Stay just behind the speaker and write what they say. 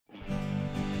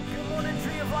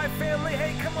Life family,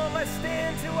 hey, come on, let's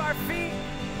stand to our feet.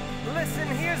 Listen,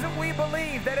 here's what we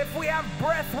believe, that if we have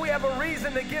breath, we have a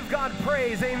reason to give God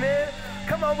praise, amen?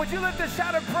 Come on, would you lift a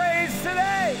shout of praise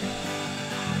today?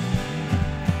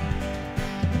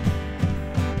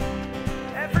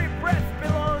 Every breath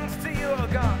belongs to you, oh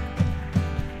God.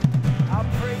 I'll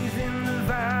praise in the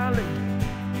valley,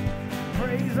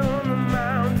 praise on the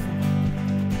mountain.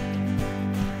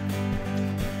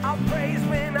 I'll praise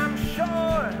when I'm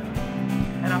sure,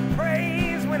 and I'll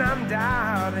praise when I'm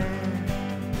doubting.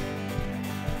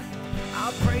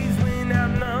 I'll praise when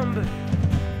outnumbered,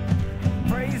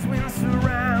 praise when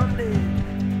surrounded.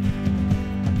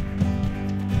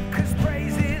 'Cause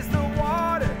praise is the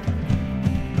water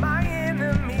my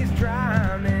enemies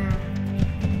drowning.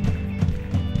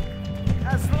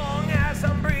 As long as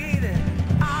I'm breathing,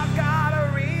 I've got a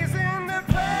reason to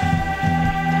praise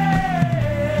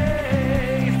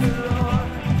the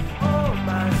Lord, oh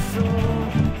my soul.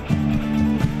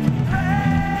 Praise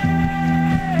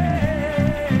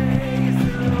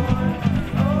the Lord,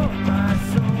 oh my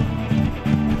soul.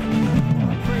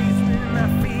 I praise when I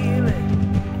feel it,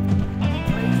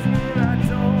 praise when I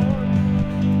don't.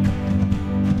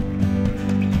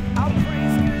 I'll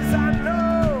praise 'cause I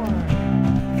know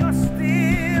you're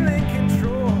still in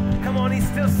control. Come on, he's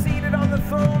still seated on the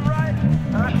throne, right?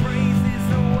 My praise is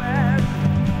a weapon,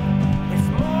 it's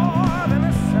more than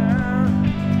a sound.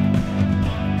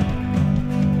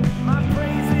 My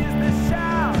praise is the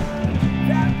shout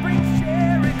that brings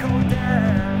Jericho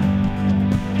down.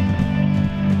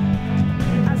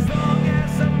 As long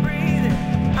as I'm breathing,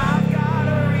 I've got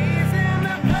a reason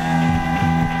to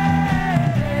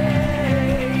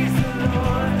praise the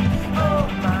Lord, oh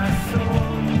my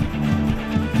soul.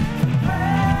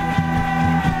 Praise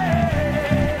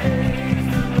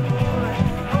the Lord,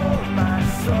 oh my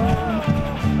soul.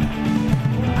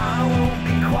 I won't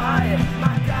be quiet,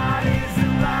 my God is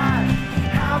alive.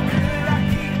 How could I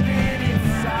keep it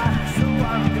inside? So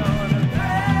I'm gonna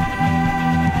praise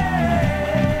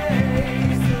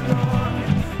the Lord,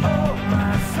 oh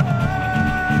my soul.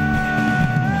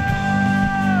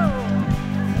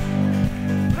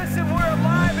 Listen, we're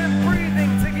alive and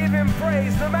breathing to give him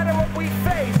praise. No matter what we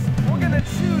face, we're gonna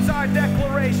choose our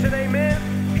declaration, amen?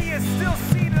 He is still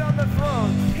seated on the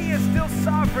throne. He is still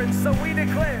sovereign, so we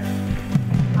declare,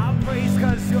 I'll praise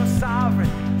 'cause you're sovereign.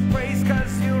 Praise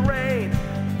 'cause you reign.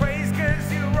 Praise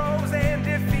 'cause you rose and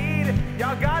defeated.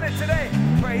 Y'all got it today.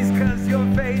 Praise 'cause you're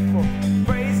faithful.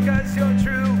 Praise 'cause you're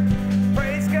true.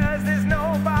 Praise 'cause there's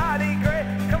nobody great.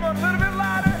 Come on, a little bit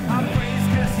louder. I'll praise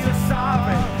 'cause you're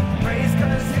sovereign. Praise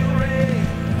 'cause you reign.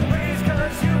 Praise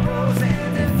 'cause you rose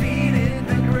and defeated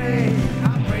the grave.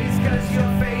 I'll praise 'cause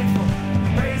you're faithful.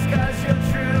 Praise 'cause you're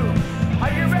true.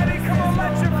 Are you ready? Come on,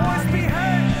 let your voice be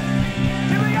heard.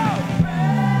 Here we go.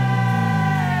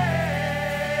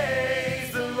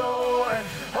 Praise the Lord,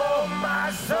 oh my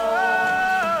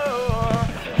soul.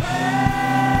 Praise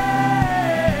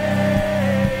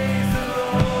the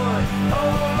Lord,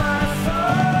 oh my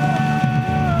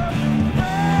soul.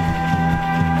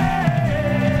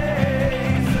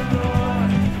 Praise the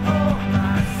Lord, oh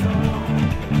my soul.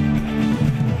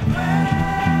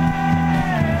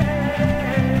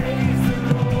 Praise the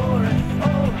Lord,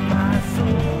 oh my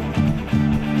soul.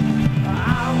 I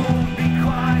won't be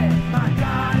quiet, my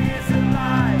God is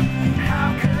alive. How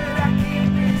could I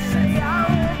keep it? Say I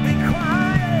won't be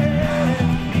quiet.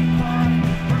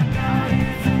 My God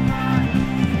is alive.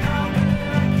 How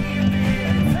could I keep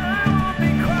it? I won't be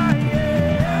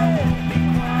quiet.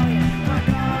 My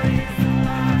God is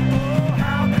alive. Oh,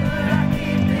 how could I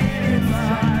keep it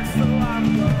inside? So I'm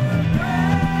gonna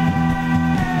praise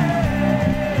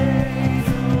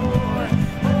the Lord,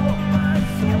 oh my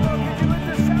soul. Could you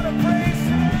lift a shout of praise?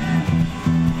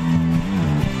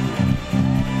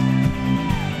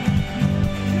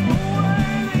 You're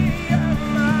worthy of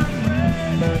my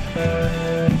praise.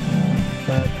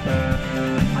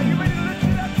 Are you ready to lift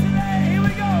it up today? Here we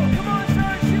go. Come on,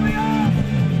 church. Here we go.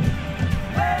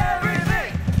 Let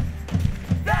everything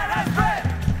that has breath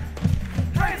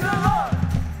praise the Lord.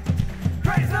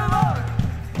 Praise the Lord.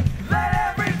 Let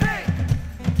everything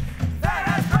that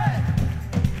has breath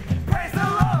praise the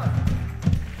Lord.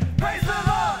 Praise the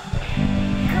Lord.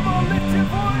 Come on, lift your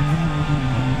voice.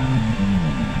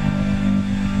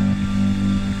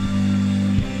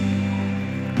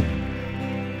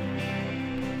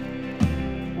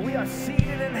 We are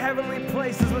seated in heavenly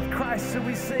places with Christ, so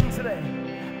we sing today.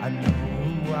 I know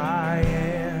who I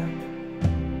am,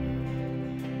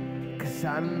 'cause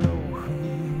I know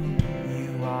who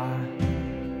you are.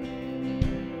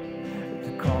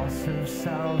 The cost of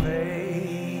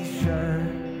salvation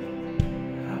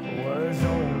was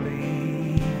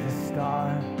only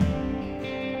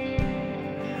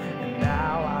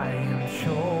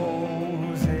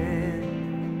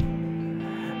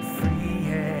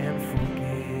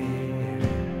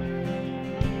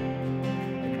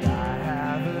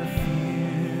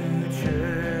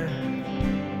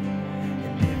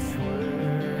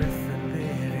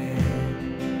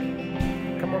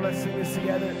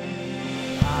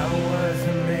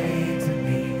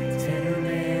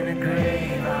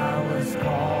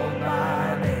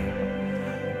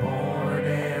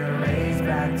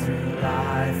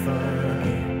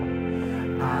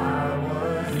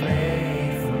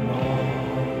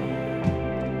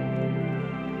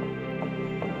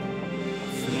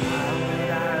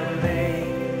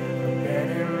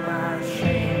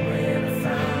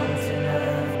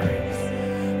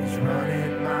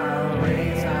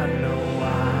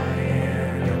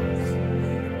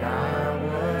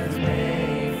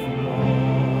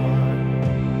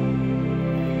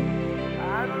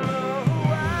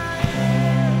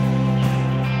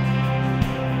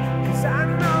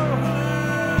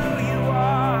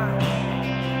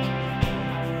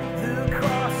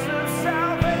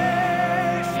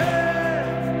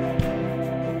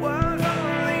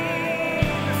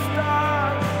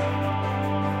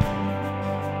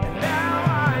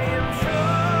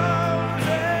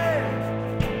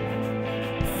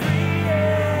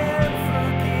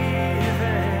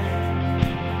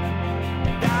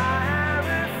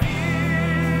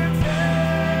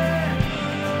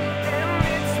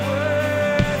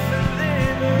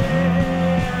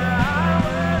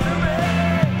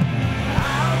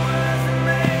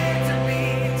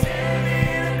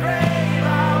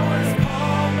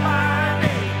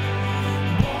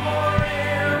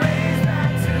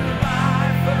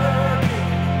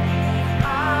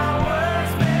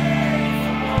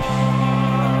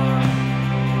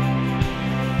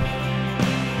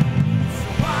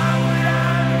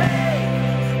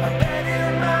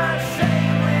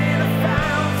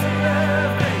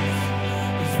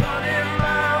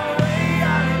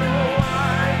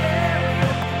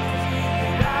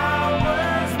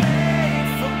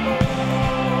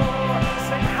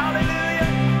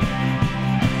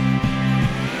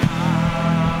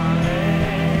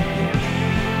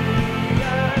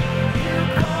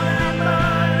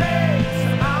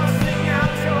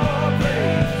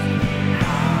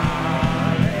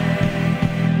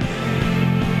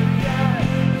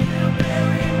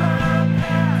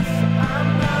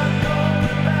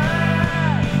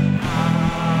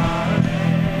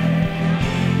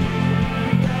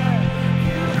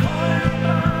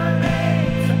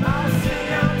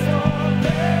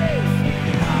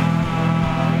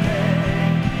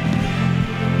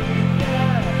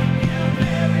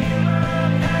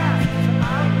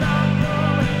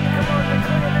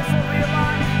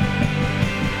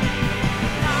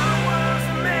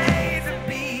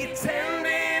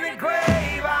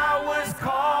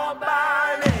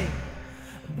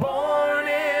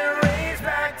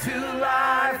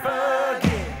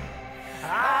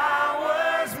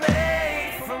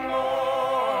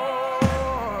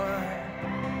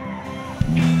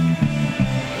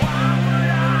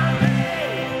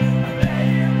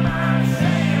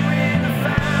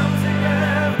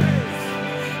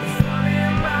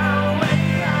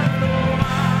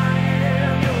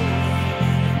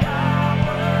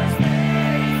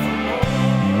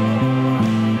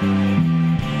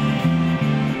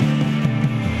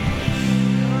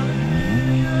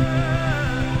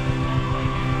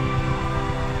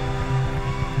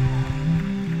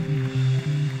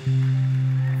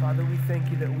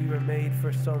that we were made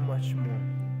for so much more.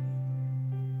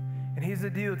 And here's the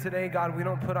deal today, God, we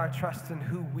don't put our trust in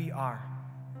who we are,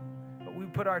 but we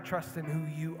put our trust in who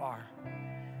you are.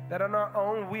 That on our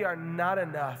own, we are not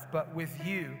enough, but with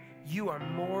you, you are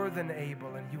more than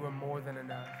able and you are more than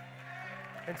enough.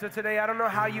 And so today, I don't know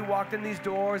how you walked in these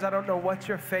doors. I don't know what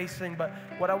you're facing, but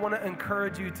what I want to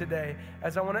encourage you today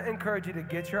is I want to encourage you to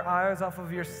get your eyes off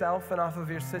of yourself and off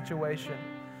of your situation.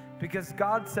 Because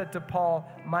God said to Paul,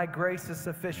 my grace is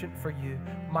sufficient for you.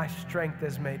 My strength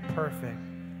is made perfect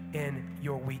in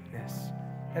your weakness.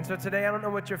 And so today, I don't know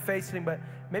what you're facing, but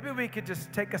maybe we could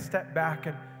just take a step back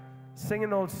and sing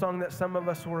an old song that some of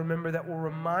us will remember that will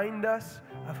remind us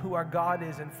of who our God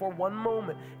is. And for one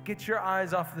moment, get your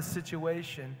eyes off the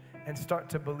situation and start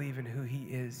to believe in who he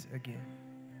is again.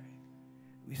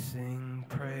 We sing,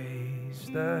 praise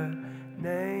the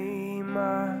name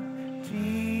of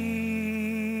Jesus.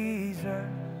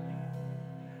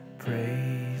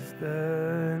 Praise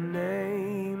the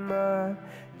name of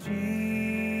Jesus.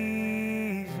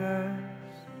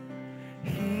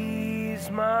 He's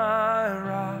my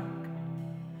rock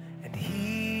and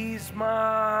he's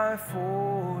my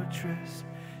fortress.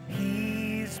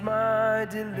 He's my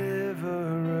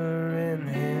deliverer, in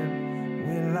him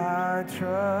will I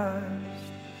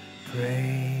trust.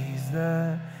 Praise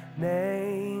the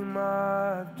name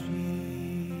of Jesus.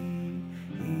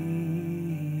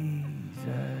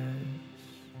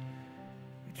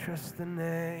 We trust the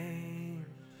name.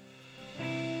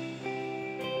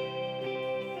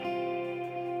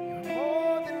 You're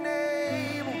more than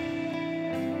able.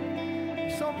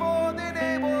 You're so more than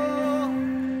able.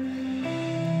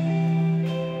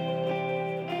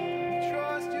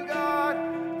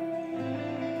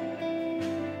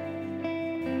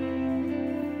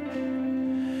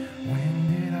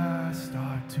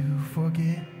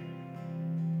 Forget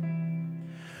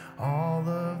all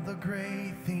of the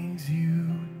great things you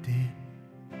did.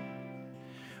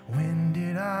 When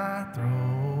did I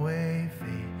throw away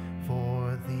faith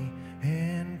for the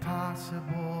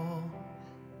impossible?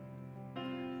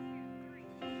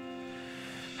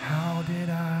 How did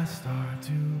I start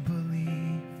to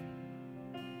believe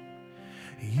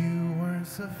you weren't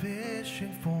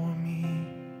sufficient for me?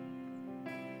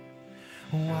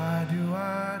 Why do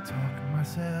I talk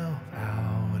myself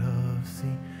out of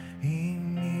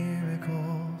seeing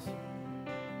miracles?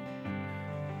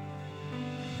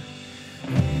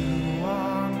 You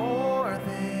are more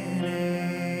than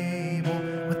able.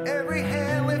 With every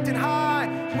hand lifted high,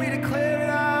 we declare it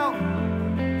out.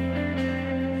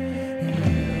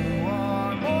 You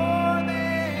are more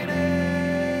than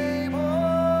able.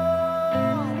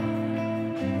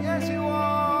 Yes, you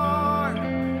are.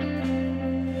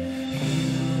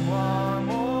 You are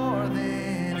more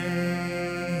than able.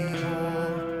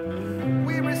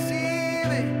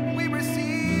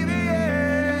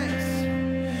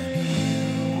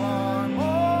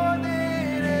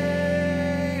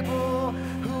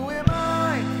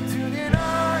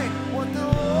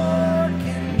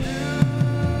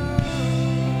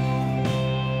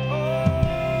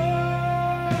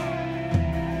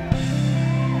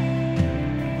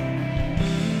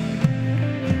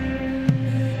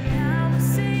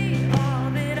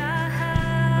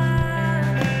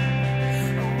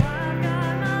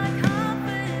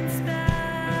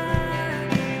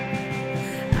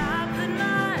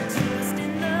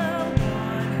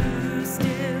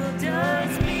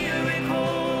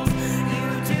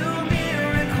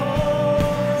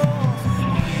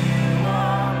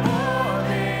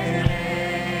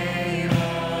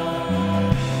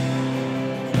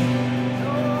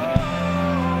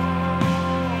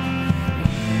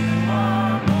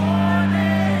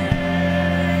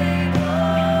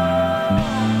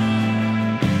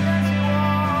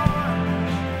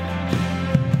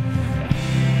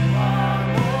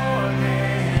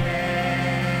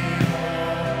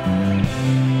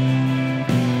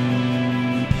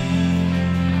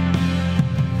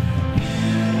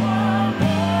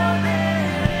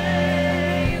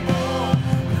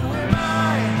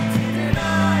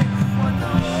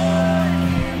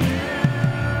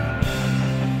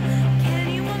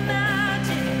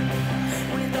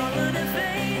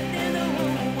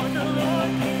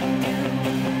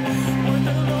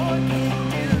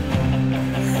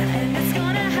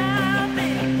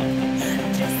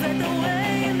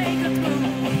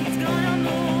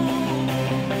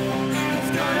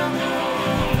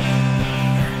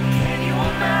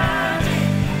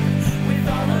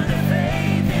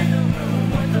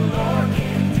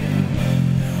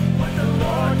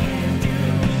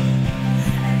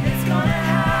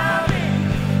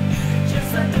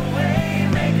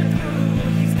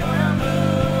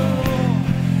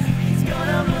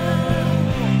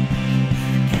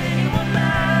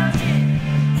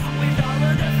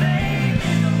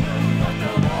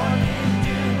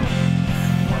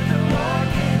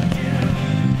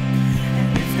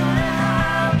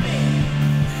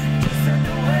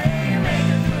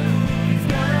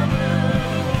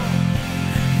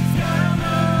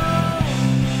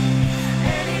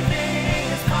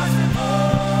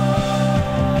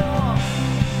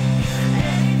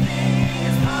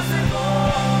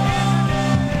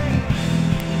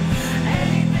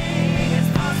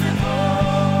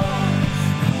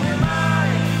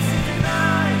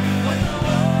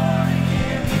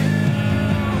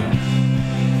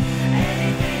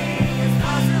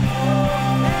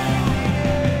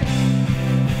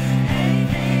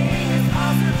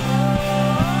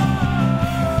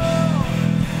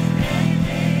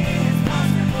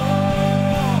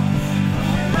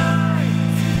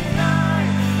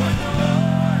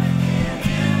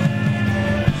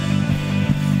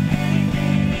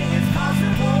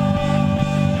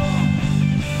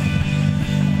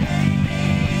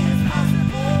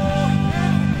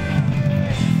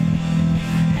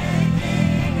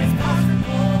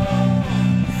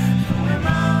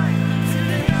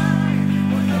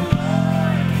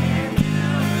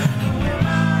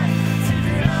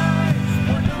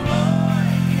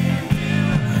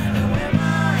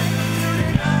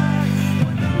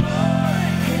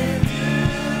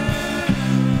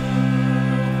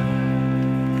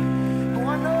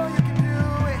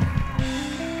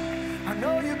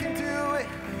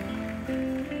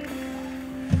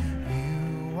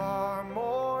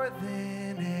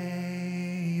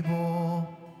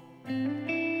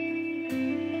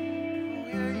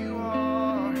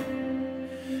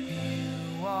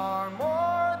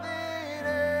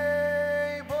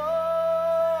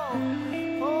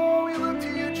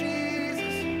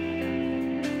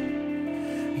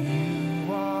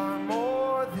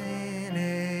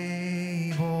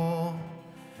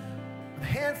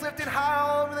 lifted high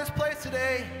all over this place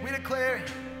today. We declare,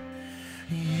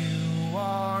 you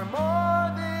are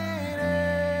more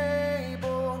than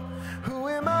able. Who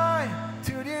am I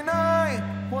to deny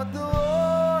what the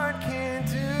Lord can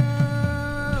do?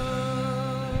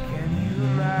 Can you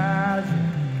imagine,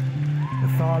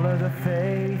 with all of the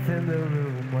faith in the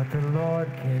room, what the Lord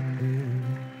can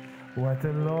do, what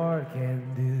the Lord can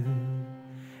do,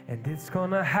 and it's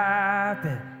gonna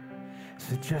happen.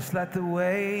 So just let the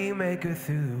way maker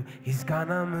through. He's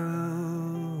gonna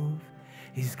move.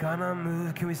 He's gonna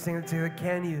move. Can we sing it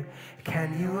together?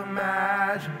 Can you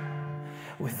imagine,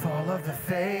 with all of the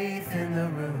faith in the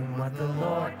room, what the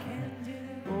Lord can do?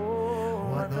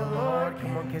 Oh, what the Lord can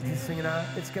do. Come on, kids, you sing it out.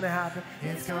 It's gonna happen.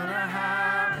 It's gonna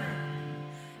happen.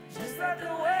 Just let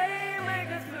the way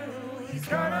maker through. He's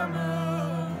gonna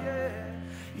move. Yeah.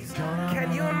 He's gonna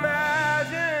Can you move.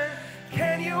 imagine?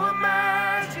 Can you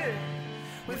imagine?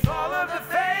 With all of the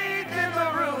faith in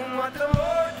the room, what the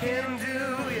Lord can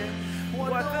do, yeah. What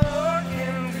the Lord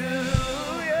can do,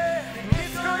 yeah. And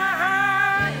it's gonna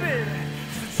happen.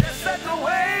 So just let the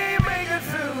way make it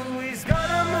through. He's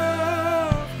gonna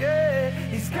move, yeah.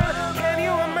 He's gonna. Can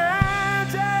you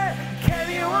imagine? Can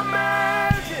you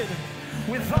imagine?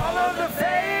 With all of the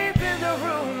faith in the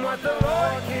room, what the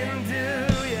Lord can do,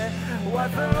 yeah.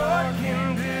 What the Lord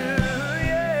can do,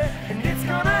 yeah. And it's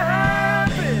gonna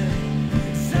happen.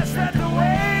 Just let the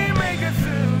way make it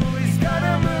through. He's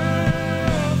gonna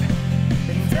move.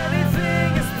 And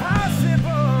anything is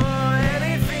possible.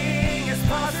 Anything is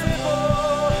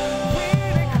possible. We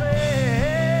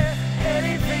declare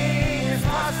anything is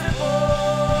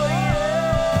possible.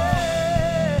 Yeah.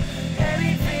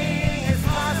 Anything is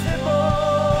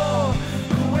possible.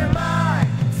 Who am I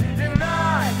to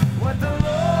deny what the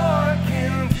Lord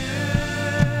can do?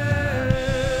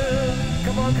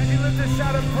 Come on, could you lift a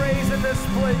shout of praise in this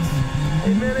place?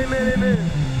 Amen, amen, amen.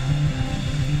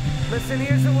 Listen,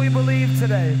 here's what we believe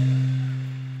today.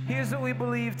 Here's what we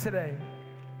believe today.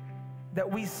 That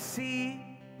we see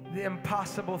the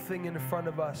impossible thing in front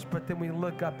of us, but then we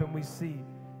look up and we see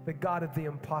the God of the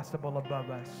impossible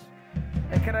above us.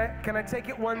 And can I take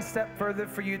it one step further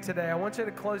for you today? I want you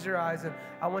to close your eyes and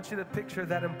I want you to picture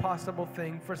that impossible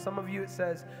thing. For some of you it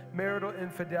says marital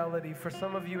infidelity. For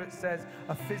some of you it says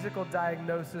a physical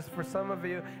diagnosis. For some of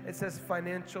you it says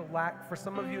financial lack. For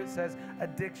some of you it says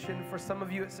addiction. For some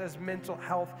of you it says mental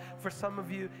health. For some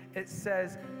of you it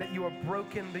says that you are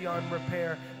broken beyond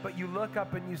repair. But you look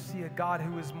up and you see a God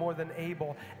who is more than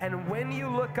able. And when you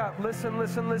look up, listen,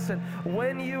 listen, listen.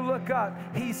 When you look up,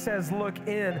 He says, look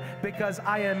in, because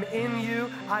I am in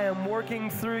you, I am working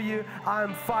through you, I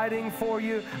am fighting for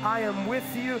you, I am with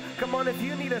you. Come on, if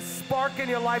you need a spark in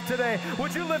your life today,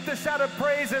 would you lift a shout of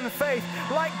praise and faith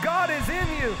like God is in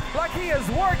you, like He is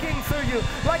working through you,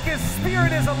 like His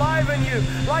Spirit is alive in you,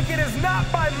 like it is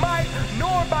not by might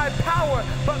nor by power,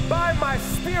 but by my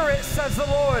Spirit, says the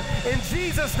Lord. In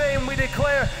Jesus' name we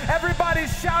declare. Everybody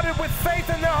shouted with faith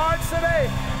in their hearts today.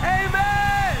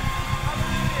 Amen.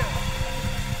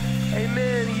 Hallelujah.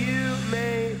 Amen. You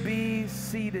may be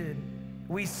seated.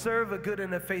 We serve a good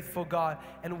and a faithful God,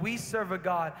 and we serve a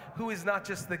God who is not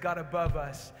just the God above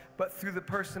us, but through the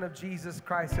person of Jesus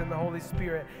Christ and the Holy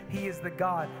Spirit, He is the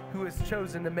God who has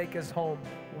chosen to make His home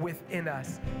within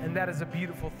us, and that is a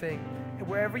beautiful thing. And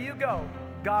wherever you go,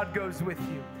 God goes with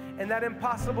you. In that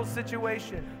impossible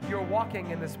situation, you're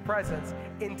walking in His presence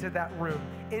into that room,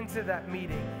 into that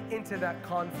meeting, into that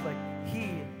conflict.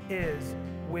 He is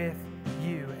with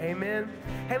you. Amen.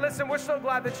 Hey, listen, we're so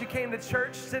glad that you came to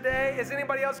church today. Is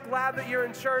anybody else glad that you're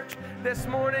in church this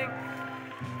morning?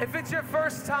 If it's your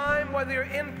first time, whether you're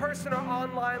in person or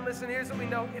online, listen, here's what we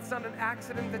know. It's not an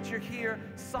accident that you're here.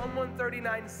 Psalm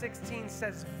 139:16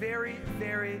 says very,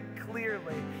 very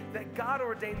clearly that God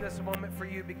ordained this moment for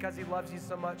you because He loves you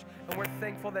so much. And we're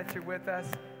thankful that you're with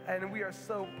us. And we are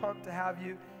so pumped to have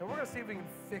you. And we're going to see if we can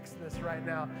fix this right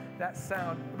now, that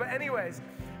sound. But anyways,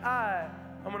 I'm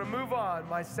going to move on.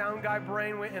 My sound guy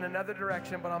brain went in another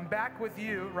direction, but I'm back with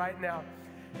you right now.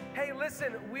 Hey,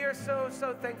 listen, we are so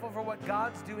thankful for what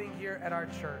God's doing here at our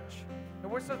church.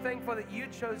 And we're so thankful that you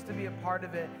chose to be a part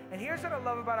of it. And here's what I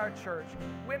love about our church.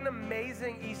 We had an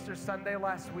amazing Easter Sunday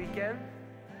last weekend.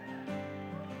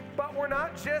 But we're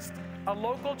not just a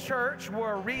local church,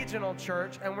 we're a regional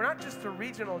church, and we're not just a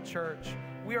regional church,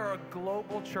 we are a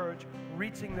global church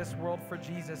reaching this world for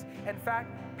Jesus. In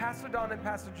fact, Pastor Don and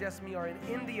Pastor Jessamy are in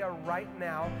India right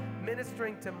now,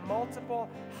 ministering to multiple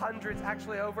hundreds,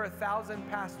 actually over 1,000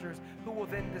 pastors who will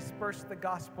then disperse the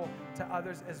gospel to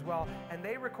others as well. And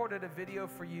they recorded a video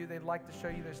for you they'd like to show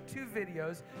you. There's 2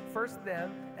 videos, first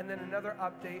them, and then another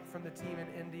update from the team in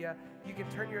India. You can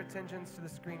turn your attentions to the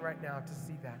screen right now to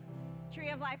see that. Tree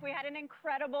of Life, we had an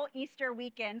incredible Easter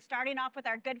weekend, starting off with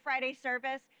our Good Friday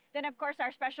service, then of course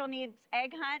our special needs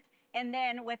egg hunt, and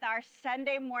then with our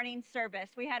Sunday morning service.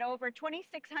 We had over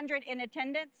 2,600 in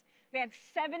attendance. We had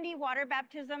 70 water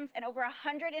baptisms and over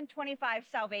 125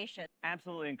 salvations.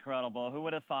 Absolutely incredible. Who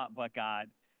would have thought but God?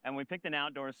 And we picked an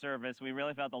outdoor service. We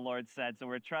really felt the Lord said, so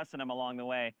we're trusting him along the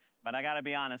way. But I got to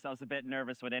be honest, I was a bit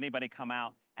nervous. Would anybody come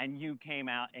out? And you came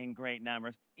out in great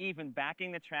numbers, even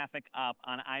backing the traffic up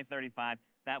on I-35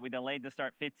 that we delayed the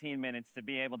start 15 minutes to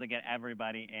be able to get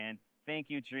everybody in. Thank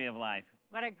you, Tree of Life.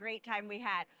 What a great time we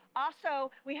had. Also,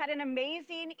 we had an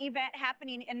amazing event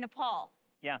happening in Nepal.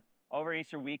 Yeah, over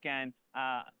Easter weekend,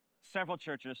 several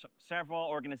churches, several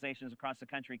organizations across the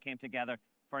country came together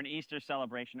for an Easter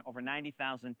celebration, over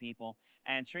 90,000 people.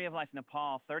 And Tree of Life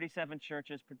Nepal, 37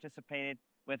 churches participated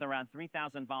with around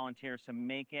 3,000 volunteers to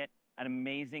make it an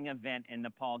amazing event in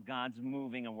Nepal. God's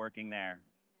moving and working there.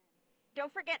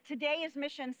 Don't forget, today is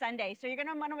Mission Sunday, so you're going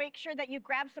to want to make sure that you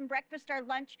grab some breakfast or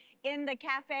lunch in the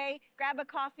cafe, grab a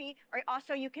coffee, or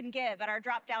also you can give at our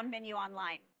drop-down menu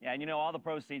online. Yeah, and you know, all the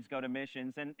proceeds go to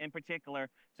missions, and in particular,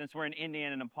 since we're in India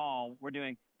and Nepal, we're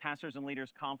doing pastors and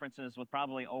leaders conferences with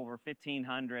probably over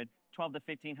 1,500, 12 to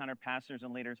 1,500 pastors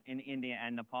and leaders in India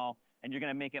and Nepal, and you're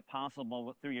going to make it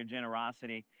possible through your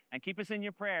generosity. And keep us in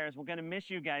your prayers. We're going to miss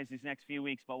you guys these next few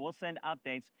weeks, but we'll send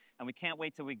updates, and we can't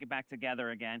wait till we get back together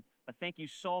again. But thank you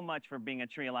so much for being a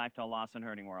tree of life to a lost and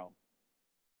hurting world.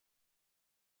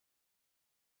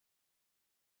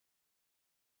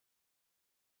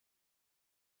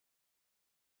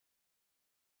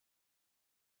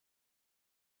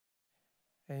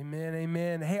 Amen,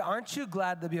 amen. Hey, aren't you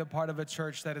glad to be a part of a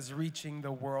church that is reaching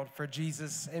the world for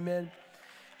Jesus? Amen.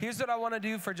 Here's what I want to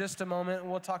do for just a moment, and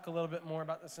we'll talk a little bit more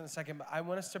about this in a second, but I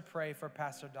want us to pray for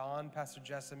Pastor Don, Pastor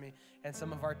Jessamy, and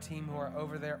some of our team who are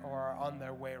over there or are on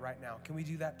their way right now. Can we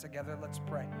do that together? Let's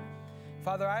pray.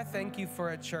 Father, I thank you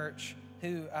for a church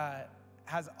who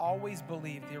has always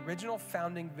believed the original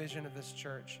founding vision of this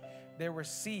church. There were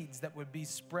seeds that would be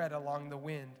spread along the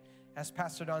wind, as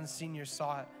Pastor Don Sr.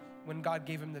 saw it when God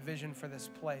gave him the vision for this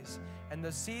place. And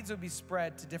those seeds would be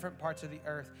spread to different parts of the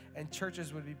earth, and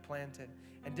churches would be planted,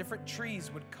 and different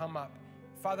trees would come up.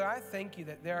 Father, I thank you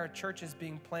that there are churches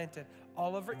being planted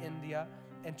all over India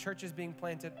and churches being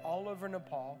planted all over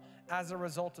Nepal as a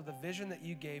result of the vision that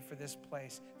you gave for this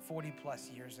place 40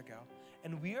 plus years ago.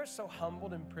 And we are so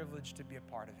humbled and privileged to be a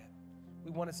part of it.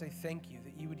 We want to say thank you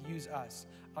that you would use us,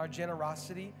 our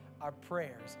generosity, our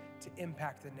prayers to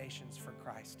impact the nations for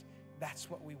Christ. That's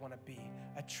what we want to be,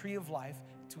 a tree of life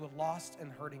to a lost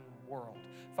and hurting world.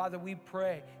 Father, we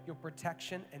pray your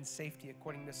protection and safety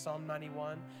according to Psalm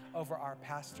 91 over our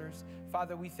pastors.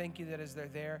 Father, we thank you that as they're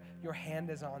there, your hand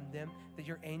is on them, that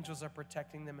your angels are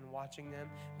protecting them and watching them,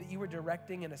 that you are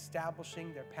directing and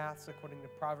establishing their paths according to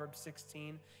Proverbs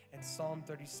 16 and Psalm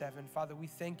 37. Father, we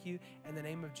thank you in the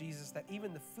name of Jesus that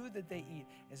even the food that they eat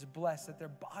is blessed, that their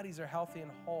bodies are healthy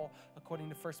and whole according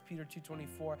to 1 Peter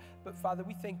 2:24. But Father,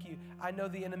 we thank you. I know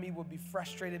the enemy will be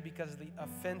frustrated because of the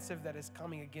offensive that is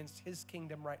coming against his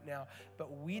kingdom right now.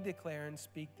 But we declare and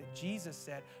speak that Jesus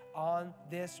said, on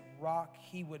this rock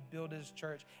he would build his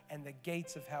church, and the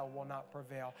gates of hell will not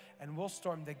prevail. And we'll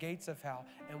storm the gates of hell,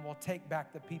 and we'll take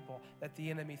back the people that the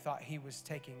enemy thought he was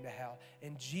taking to hell.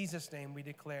 In Jesus' name, we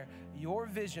declare your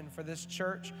vision for this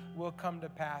church will come to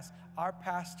pass. Our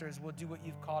pastors will do what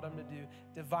you've called them to do.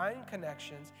 Divine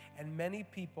connections and many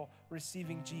people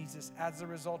receiving Jesus as a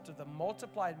result of the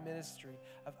multiplied ministry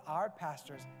of our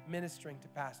pastors ministering to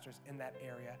pastors in that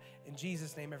area. In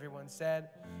Jesus' name, everyone said,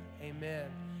 amen.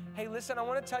 Hey, listen, I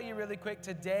want to tell you really quick,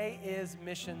 today is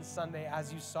Mission Sunday,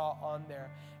 as you saw on there.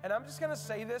 And I'm just going to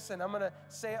say this, and I'm going to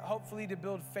say it hopefully to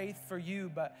build faith for you,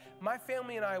 but my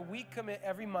family and I, we commit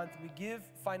every month, we give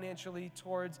financially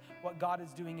towards what God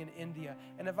is doing in India.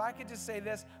 And if I could just say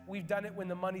this, we've done it when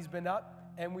the money's been up,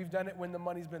 and we've done it when the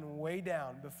money's been way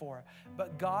down before.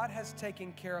 But God has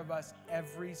taken care of us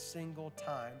every single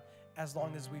time. as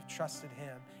long as we've trusted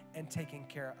him and taken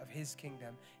care of his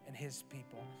kingdom and his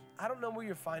people. I don't know where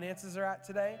your finances are at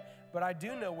today, but I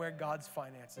do know where God's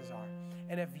finances are.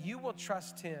 And if you will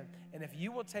trust him and if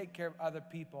you will take care of other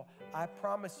people, I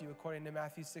promise you, according to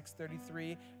Matthew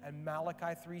 6:33 and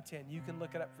Malachi 3:10, you can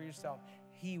look it up for yourself,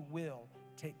 he will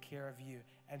take care of you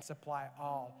and supply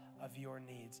all of your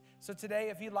needs. So today,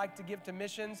 if you'd like to give to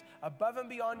missions above and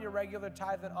beyond your regular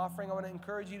tithe and offering, I want to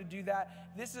encourage you to do that.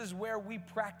 This is where we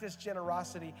practice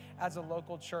generosity as a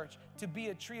local church, to be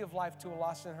a tree of life to a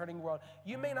lost and hurting world.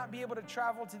 You may not be able to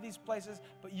travel to these places,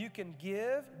 but you can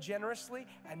give generously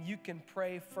and you can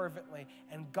pray fervently,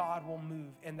 and God will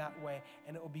move in that way,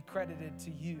 and it will be credited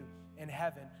to you in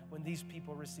heaven when these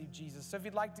people receive Jesus. So if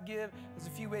you'd like to give, there's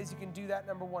a few ways you can do that.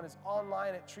 Number one is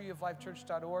online at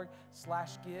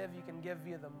treeoflifechurch.org/give. You can give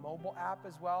via the mobile app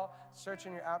as well. Search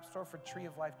in your app store for Tree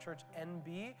of Life Church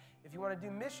NB. If you want to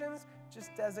do missions,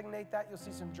 just designate that. You'll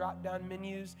see some drop-down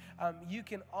menus. You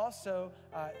can also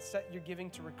set your giving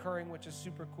to recurring, which is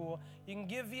super cool. You can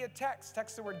give via text.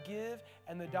 Text the word give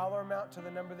and the dollar amount to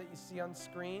the number that you see on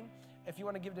screen. If you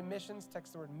want to give to missions,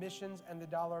 text the word missions and the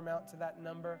dollar amount to that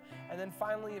number. And then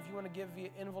finally, if you want to give via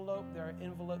envelope, there are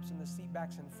envelopes in the seat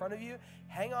backs in front of you.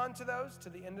 Hang on to those to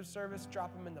the end of service.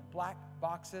 Drop them in the black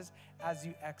boxes as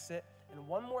you exit. And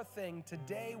one more thing,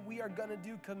 today we are going to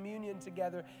do communion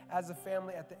together as a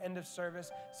family at the end of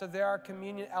service. So there are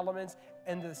communion elements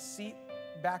in the seat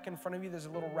back in front of you. There's a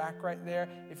little rack right there.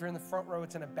 If you're in the front row,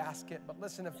 it's in a basket. But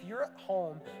listen, if you're at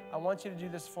home, I want you to do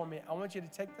this for me. I want you to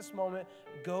take this moment,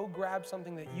 go grab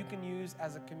something that you can use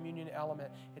as a communion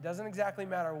element. It doesn't exactly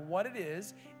matter what it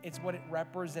is, it's what it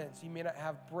represents. You may not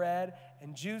have bread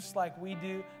and juice like we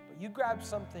do, but you grab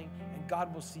something and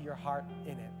God will see your heart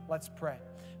in it. Let's pray.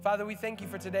 Father, we thank you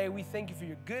for today. We thank you for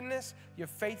your goodness, your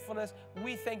faithfulness.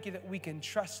 We thank you that we can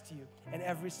trust you in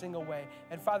every single way.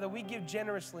 And Father, we give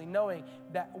generously, knowing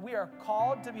that we are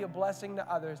called to be a blessing to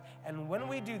others. And when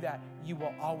we do that, you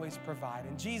will always provide.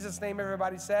 In Jesus' name,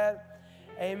 everybody said,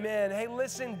 amen. Hey,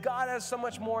 listen, God has so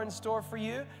much more in store for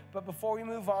you. But before we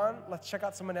move on, let's check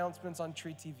out some announcements on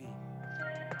Tree TV.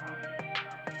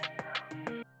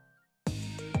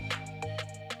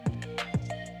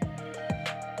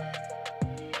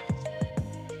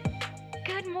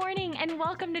 And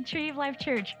welcome to Tree of Life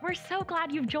Church. We're so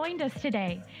glad you've joined us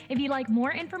today. If you'd like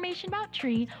more information about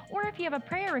Tree, or if you have a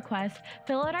prayer request,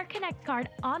 fill out our Connect card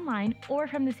online or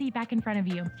from the seat back in front of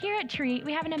you. Here at Tree,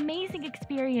 we have an amazing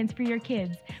experience for your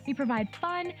kids. We provide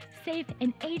fun, safe,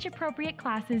 and age-appropriate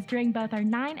classes during both our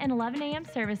 9 and 11 a.m.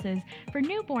 services for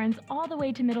newborns all the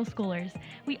way to middle schoolers.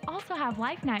 We also have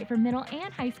Life Night for middle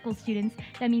and high school students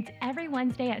that meets every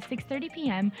Wednesday at 6:30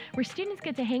 p.m., where students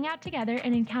get to hang out together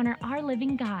and encounter our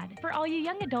living God. For all you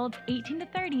young adults 18 to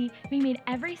 30, we meet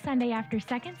every Sunday after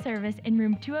second service in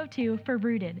room 202 for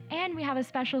Rooted. And we have a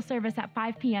special service at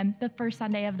 5 p.m. the first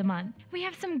Sunday of the month. We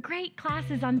have some great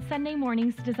classes on Sunday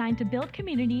mornings designed to build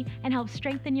community and help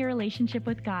strengthen your relationship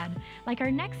with God, like our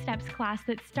Next Steps class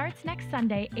that starts next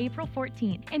Sunday, April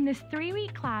 14th. In this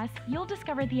 3-week class, you'll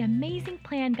discover the amazing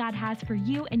plan God has for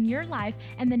you and your life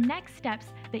and the next steps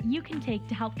that you can take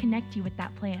to help connect you with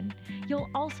that plan. You'll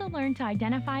also learn to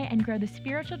identify and grow the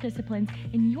spiritual disciplines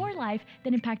in your life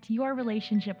that impact your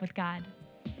relationship with God.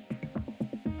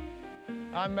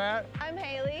 I'm Matt. I'm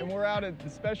Haley. And we're out at the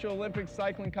Special Olympics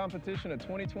Cycling Competition of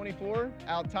 2024,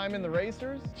 out timing the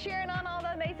racers. Cheering on all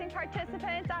the amazing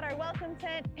participants at our welcome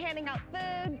tent, handing out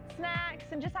food, snacks,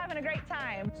 and just having a great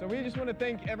time. So we just want to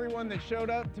thank everyone that showed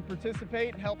up to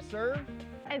participate and help serve.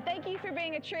 And thank you for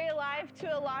being a tree of life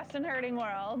to a lost and hurting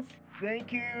world.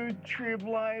 Thank you, Tree of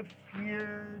Life.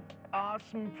 You're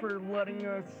awesome for letting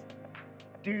us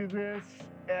do this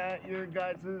at your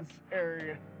guys'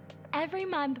 area. Every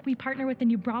month, we partner with the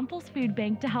New Braunfels Food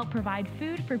Bank to help provide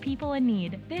food for people in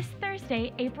need. This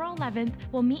Thursday, April 11th,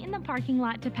 we'll meet in the parking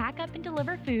lot to pack up and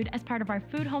deliver food as part of our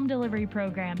food home delivery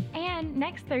program. And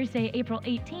next Thursday, April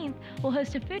 18th, we'll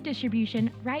host a food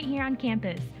distribution right here on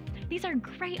campus. These are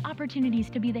great opportunities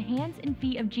to be the hands and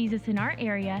feet of Jesus in our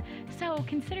area, so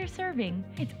consider serving.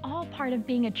 It's all part of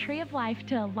being a tree of life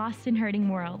to a lost and hurting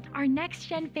world. Our Next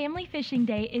Gen Family Fishing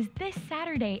Day is this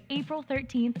Saturday, April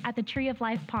 13th at the Tree of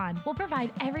Life Pond. We'll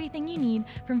provide everything you need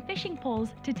from fishing poles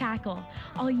to tackle.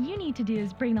 All you need to do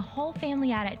is bring the whole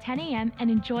family out at 10 a.m.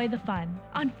 and enjoy the fun.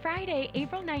 On Friday,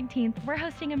 April 19th, we're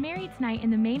hosting a Marrieds Night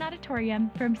in the main auditorium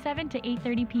from 7 to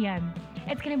 8:30 p.m.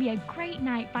 It's going to be a great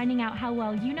night finding out how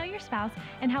well you know your spouse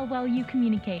and how well you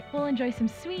communicate. We'll enjoy some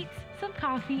sweets, some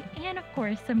coffee, and of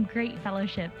course, some great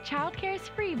fellowship. Childcare is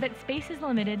free, but space is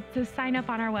limited, so sign up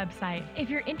on our website. If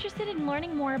you're interested in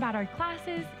learning more about our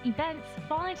classes, events,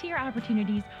 volunteer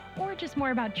opportunities, or just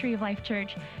more about Tree of Life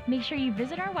Church, make sure you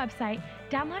visit our website,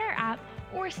 download our app,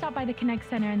 or stop by the Connect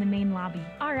Center in the main lobby.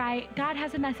 All right, God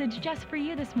has a message just for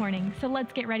you this morning, so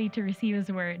let's get ready to receive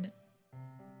His word.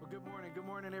 Well, good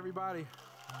morning, everybody.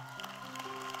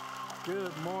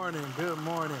 Good morning.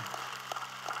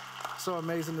 So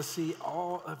amazing to see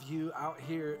all of you out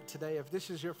here today. If this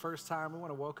is your first time, we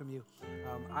want to welcome you.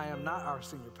 I am not our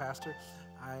senior pastor.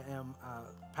 I am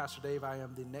Pastor Dave. I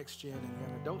am the Next Gen and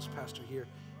Young Adults pastor here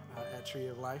at Tree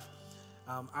of Life.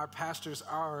 Our pastors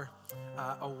are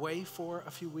away for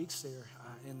a few weeks. They're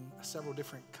in several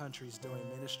different countries doing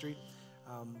ministry.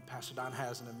 Pastor Don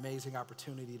has an amazing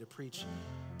opportunity to preach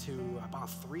to about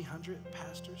 300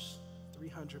 pastors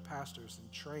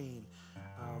and train.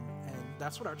 And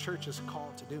that's what our church is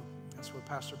called to do. That's what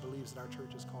Pastor believes that our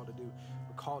church is called to do.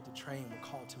 We're called to train, we're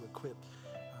called to equip.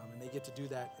 And they get to do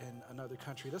that in another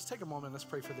country. Let's take a moment, let's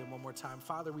pray for them one more time.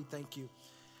 Father, we thank you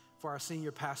for our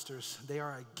senior pastors. They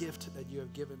are a gift that you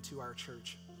have given to our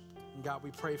church. And God, we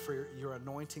pray for your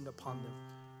anointing upon them.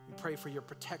 We pray for your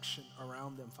protection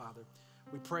around them, Father.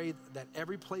 We pray that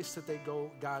every place that they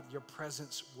go, God, your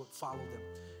presence would follow them.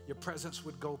 Your presence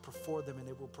would go before them and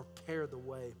it will prepare the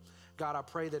way. God, I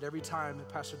pray that every time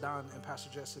Pastor Don and Pastor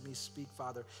Jess and me speak,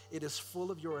 Father, it is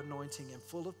full of your anointing and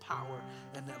full of power,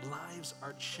 and that lives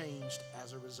are changed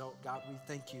as a result. God, we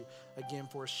thank you again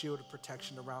for a shield of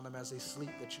protection around them as they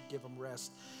sleep, that you give them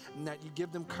rest, and that you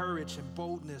give them courage and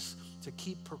boldness to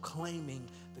keep proclaiming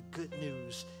the good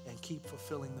news and keep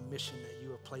fulfilling the mission that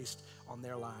you have placed on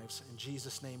their lives. In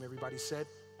Jesus' name, everybody said,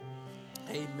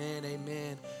 amen,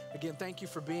 amen. Again, thank you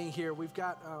for being here. We've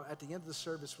got, at the end of the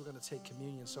service, we're going to take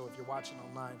communion. So if you're watching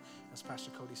online, as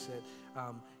Pastor Cody said,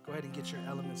 go ahead and get your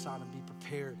elements out and be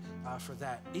prepared for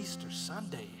that. Easter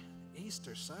Sunday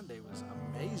was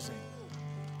amazing.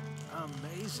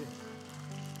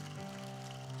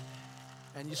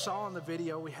 And you saw in the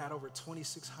video, we had over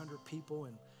 2,600 people,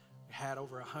 and we had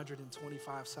over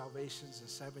 125 salvations and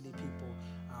 70 people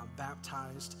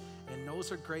baptized. And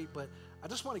those are great, but I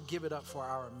just want to give it up for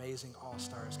our amazing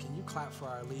all-stars. Can you clap for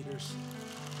our leaders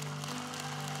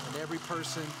and every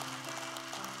person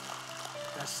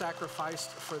that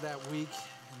sacrificed for that week?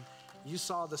 And you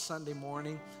saw the Sunday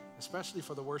morning, especially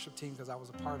for the worship team, because I was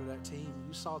a part of that team.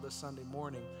 You saw the Sunday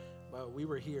morning, but we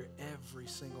were here every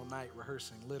single night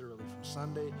rehearsing, literally from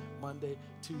Sunday, Monday,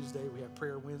 Tuesday. We had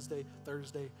prayer Wednesday,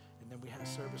 Thursday, and then we had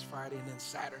service Friday, and then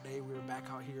Saturday we were back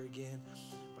out here again.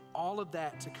 But all of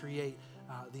that to create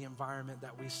the environment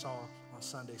that we saw on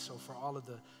Sunday. So for all of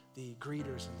the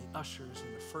greeters and the ushers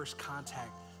and the first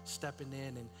contact stepping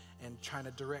in and trying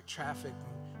to direct traffic,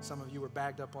 and some of you were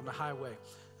bagged up on the highway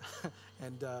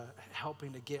and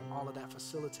helping to get all of that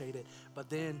facilitated. But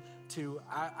then to,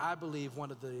 I believe, one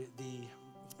of the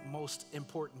most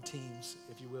important teams,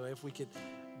 if you will, if we could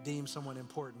deem someone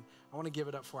important, I want to give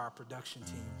it up for our production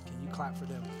team. Can you clap for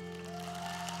them?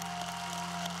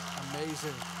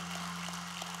 Amazing.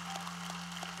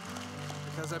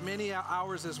 Because as many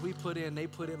hours as we put in, they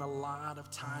put in a lot of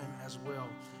time as well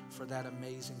for that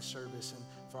amazing service and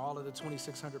for all of the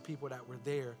 2,600 people that were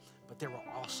there. But there were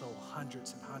also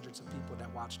hundreds and hundreds of people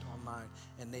that watched online,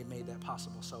 and they made that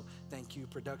possible. So thank you,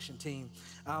 production team.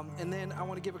 And then I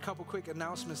want to give a couple quick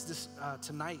announcements. This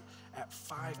tonight at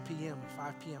 5 p.m.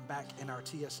 back in our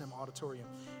TSM auditorium.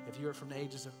 If you are from the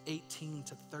ages of 18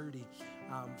 to 30,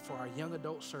 for our young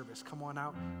adult service, come on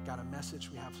out. Got a message.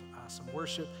 We have some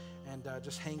worship and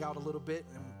just hang out a little bit.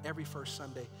 And every first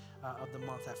Sunday of the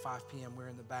month at 5 p.m. we're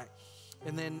in the back.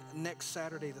 And then next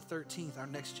Saturday, the 13th, our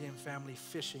Next Gen Family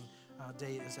Fishing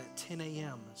Day is at 10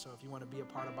 a.m. So if you want to be a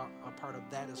part of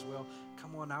that as well,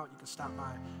 come on out. You can stop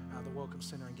by the Welcome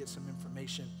Center and get some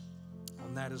information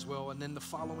on that as well. And then the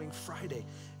following Friday,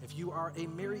 if you are a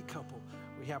married couple,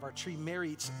 we have our Tree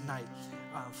Marrieds Night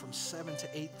from 7 to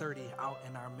 8:30 out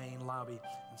in our main lobby.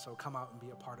 And so come out and be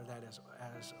a part of that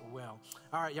as well.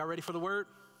 All right, y'all ready for the word?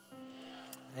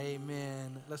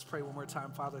 Amen. Let's pray one more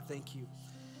time. Father, thank you.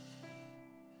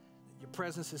 Your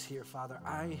presence is here, Father.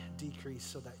 I decrease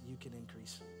so that you can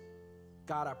increase.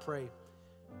 God, I pray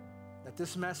that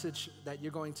this message that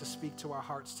you're going to speak to our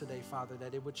hearts today, Father,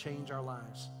 that it would change our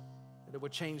lives, that it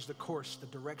would change the course, the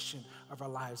direction of our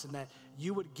lives, and that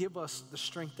you would give us the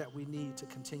strength that we need to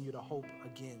continue to hope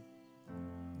again.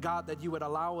 God, that you would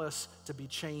allow us to be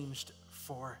changed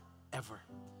forever.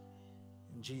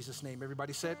 In Jesus' name,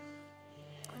 everybody said,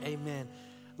 amen.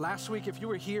 Last week, if you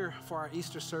were here for our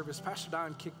Easter service, Pastor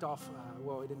Don kicked off,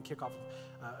 he didn't kick off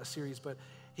a series, but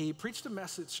he preached a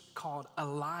message called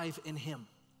Alive in Him.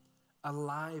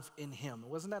 Alive in Him.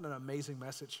 Wasn't that an amazing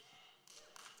message?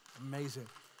 Amazing.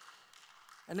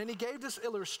 And then he gave this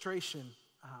illustration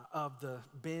of the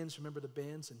bins. Remember the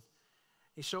bins? And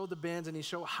he showed the bins, and he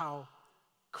showed how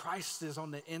Christ is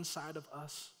on the inside of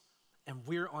us, and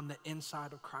we're on the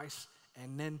inside of Christ.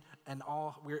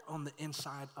 We're on the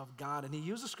inside of God. And he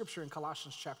used a scripture in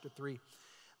Colossians chapter 3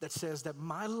 that says that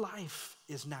my life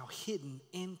is now hidden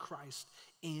in Christ,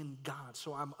 in God.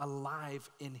 So I'm alive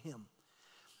in Him.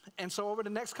 And so over the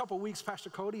next couple of weeks, Pastor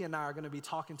Cody and I are going to be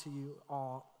talking to you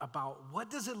all about what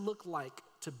does it look like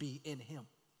to be in Him?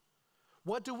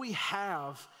 What do we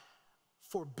have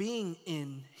for being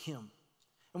in Him?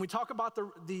 And we talk about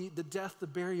the death, the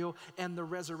burial, and the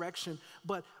resurrection.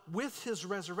 But with His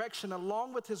resurrection,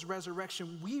 along with His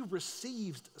resurrection, we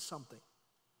received something.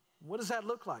 What does that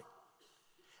look like?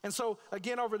 And so,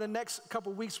 again, over the next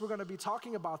couple weeks, we're going to be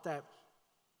talking about that.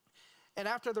 And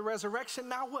after the resurrection,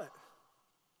 now what?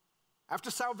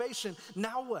 After salvation,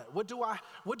 now what? What do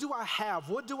I have?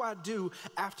 What do I do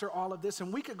after all of this?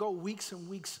 And we could go weeks and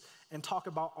weeks and talk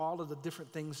about all of the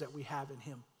different things that we have in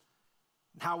Him.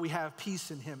 And how we have peace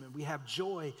in Him, and we have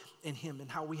joy in Him, and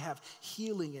how we have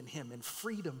healing in Him, and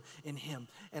freedom in Him,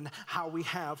 and how we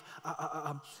have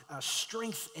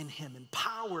strength in Him, and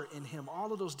power in Him,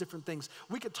 all of those different things.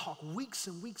 We could talk weeks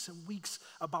and weeks and weeks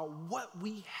about what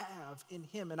we have in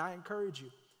Him, and I encourage you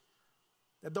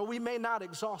that though we may not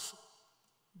exhaust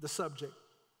the subject,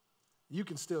 you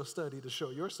can still study to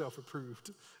show yourself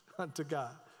approved unto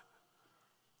God.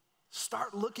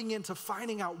 Start looking into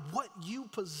finding out what you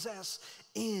possess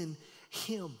in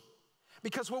Him.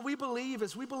 Because what we believe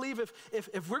is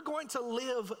if we're going to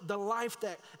live the life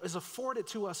that is afforded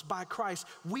to us by Christ,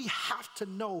 we have to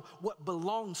know what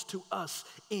belongs to us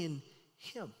in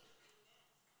Him.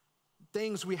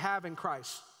 Things we have in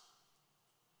Christ.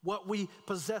 What we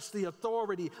possess, the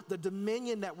authority, the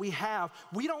dominion that we have.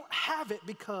 We don't have it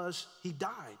because He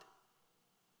died.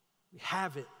 We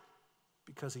have it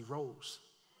because He rose.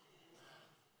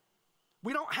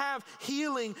 We don't have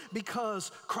healing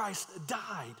because Christ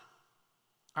died.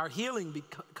 Our healing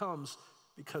comes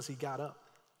because He got up.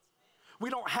 We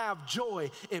don't have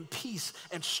joy and peace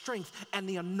and strength and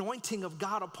the anointing of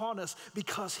God upon us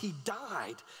because He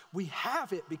died. We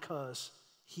have it because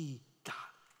He got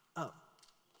up.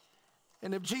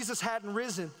 And if Jesus hadn't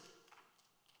risen,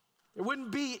 there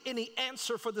wouldn't be any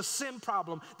answer for the sin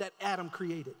problem that Adam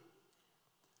created.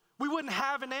 We wouldn't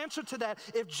have an answer to that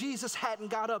if Jesus hadn't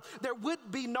got up. There would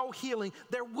be no healing.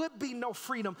 There would be no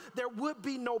freedom. There would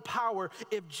be no power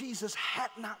if Jesus had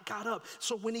not got up.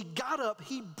 So when He got up,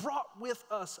 He brought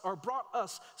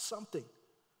us something.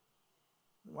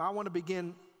 Well, I want to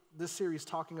begin this series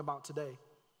talking about today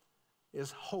is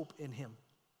hope in Him.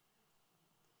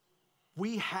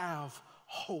 We have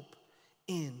hope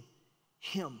in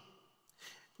Him.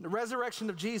 The resurrection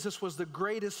of Jesus was the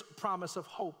greatest promise of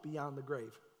hope beyond the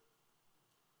grave.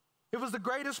 It was the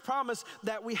greatest promise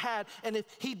that we had, and if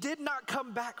He did not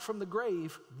come back from the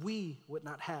grave, we would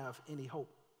not have any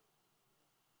hope.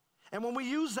 And when we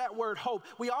use that word hope,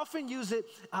 we often use it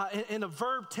in a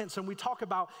verb tense, and we talk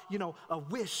about, a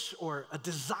wish or a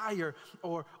desire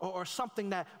or something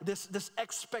that this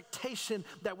expectation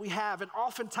that we have. And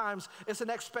oftentimes it's an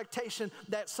expectation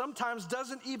that sometimes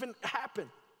doesn't even happen.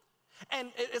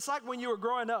 And it's like when you were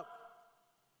growing up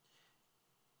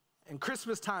and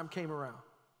Christmas time came around.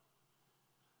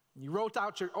 You wrote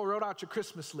out your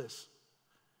Christmas list.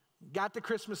 You got the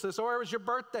Christmas list, or it was your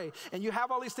birthday, and you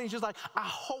have all these things. You're like, I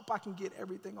hope I can get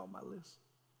everything on my list.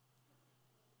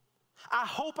 I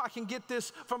hope I can get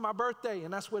this for my birthday,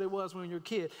 and that's what it was when you're a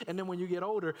kid. And then when you get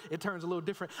older, it turns a little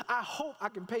different. I hope I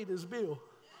can pay this bill.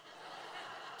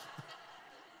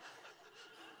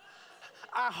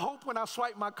 I hope when I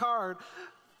swipe my card,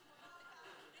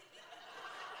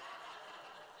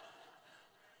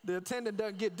 the attendant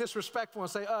doesn't get disrespectful and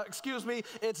say, excuse me,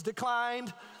 it's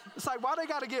declined. It's like, why they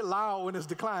got to get loud when it's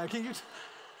declined? Can you,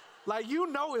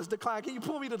 it's declined. Can you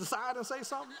pull me to the side and say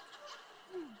something?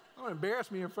 Don't embarrass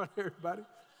me in front of everybody.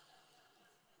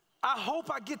 I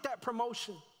hope I get that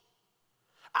promotion.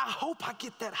 I hope I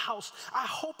get that house. I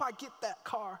hope I get that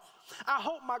car. I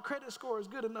hope my credit score is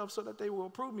good enough so that they will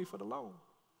approve me for the loan.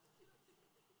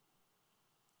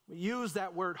 We use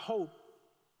that word hope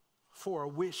for a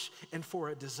wish and for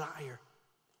a desire.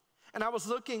 And I was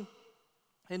looking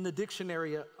in the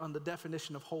dictionary on the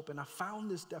definition of hope, and I found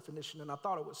this definition, and I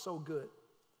thought it was so good.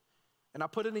 And I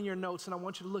put it in your notes, and I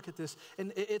want you to look at this.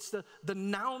 And it's the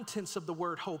noun tense of the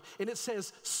word hope. And it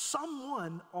says,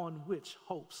 someone on which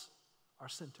hopes are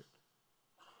centered.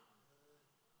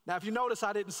 Now, if you notice,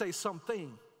 I didn't say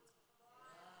something.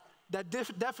 That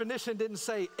definition didn't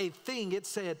say a thing. It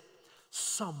said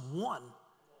someone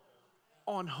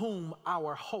on whom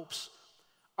our hopes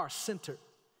are centered.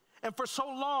 And for so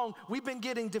long, we've been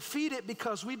getting defeated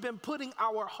because we've been putting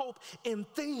our hope in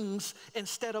things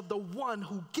instead of the one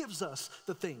who gives us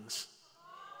the things.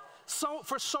 So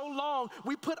for so long,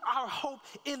 we put our hope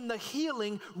in the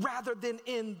healing rather than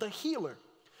in the healer.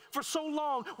 For so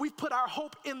long, we've put our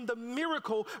hope in the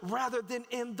miracle rather than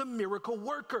in the miracle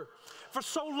worker. For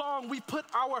so long, we put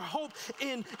our hope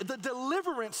in the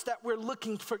deliverance that we're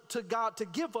looking to God to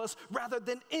give us rather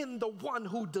than in the one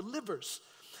who delivers.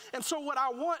 And so what I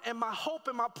want and my hope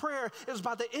and my prayer is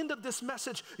by the end of this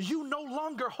message, you no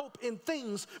longer hope in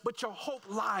things, but your hope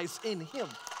lies in him.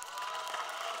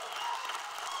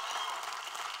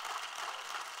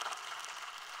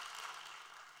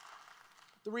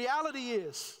 The reality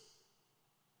is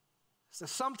that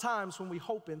sometimes when we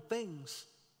hope in things,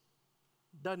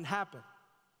 it doesn't happen.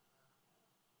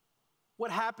 What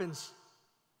happens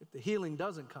if the healing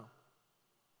doesn't come?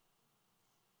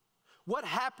 What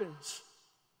happens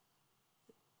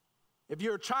if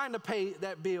you're trying to pay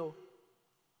that bill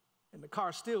and the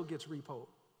car still gets repoed?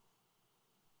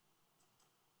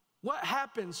 What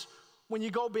happens when you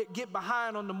get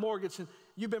behind on the mortgage and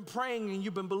you've been praying and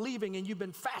you've been believing and you've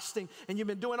been fasting and you've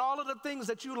been doing all of the things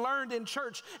that you learned in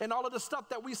church and all of the stuff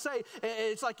that we say?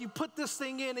 It's like you put this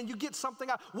thing in and you get something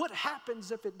out. What happens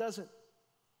if it doesn't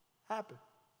happen?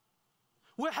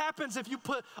 What happens if you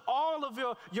put all of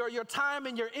your time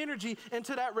and your energy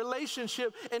into that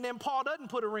relationship and then Paul doesn't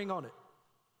put a ring on it?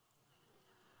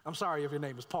 I'm sorry if your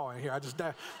name is Paul in here.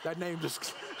 That name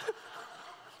just...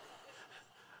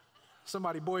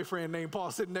 Somebody boyfriend named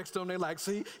Paul sitting next to him, they're like,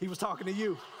 see, he was talking to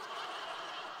you.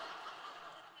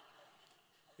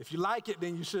 If you like it,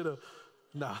 then you should have.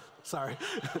 No, sorry.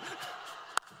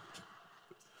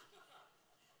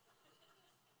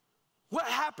 What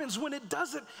happens when it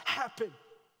doesn't happen?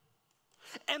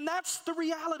 And that's the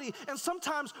reality. And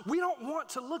sometimes we don't want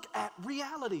to look at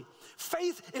reality.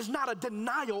 Faith is not a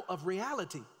denial of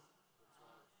reality.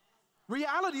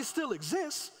 Reality still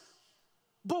exists.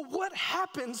 But what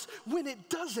happens when it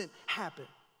doesn't happen?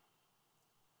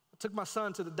 I took my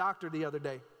son to the doctor the other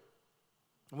day,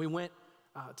 and we went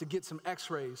to get some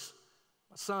x-rays.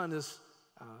 My son is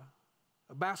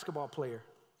a basketball player,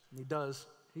 and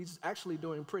he's actually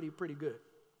doing pretty good.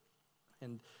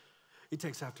 And he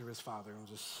takes after his father. I'm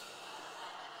just...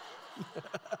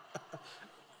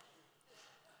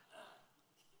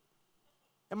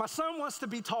 And my son wants to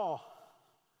be tall,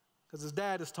 because his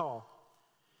dad is tall.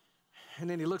 And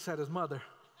then he looks at his mother.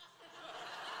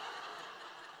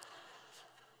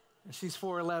 And she's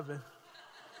 4'11".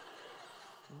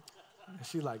 And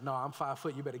she's like, no, I'm 5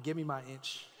 foot. You better give me my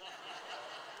inch.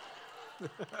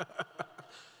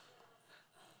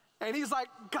 And he's like,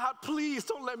 God, please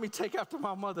don't let me take after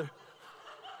my mother.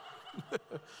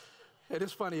 And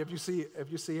it's funny, if you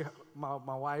see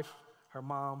my wife, her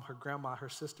mom, her grandma, her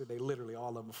sister, they literally all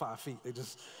of them are 5 feet.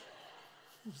 It's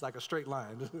like a straight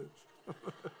line.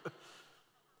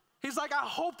 He's like, I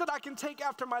hope that I can take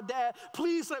after my dad.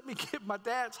 Please let me get my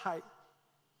dad's height.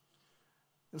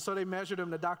 And so they measured him,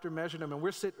 the doctor measured him, and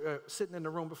we're sitting in the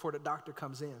room before the doctor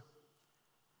comes in.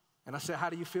 And I said,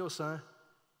 how do you feel, son?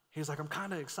 He's like, I'm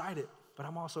kind of excited, but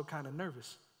I'm also kind of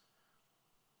nervous.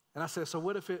 And I said, so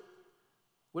what if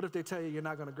they tell you you're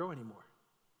not going to grow anymore?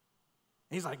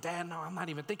 And he's like, Dad, no, I'm not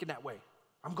even thinking that way.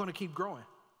 I'm going to keep growing.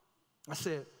 I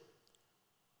said,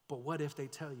 but what if they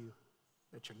tell you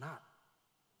that you're not?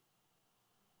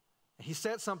 He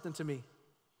said something to me.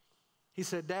 He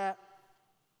said, Dad,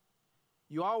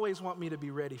 you always want me to be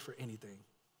ready for anything.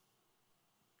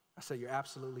 I said, you're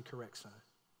absolutely correct, son.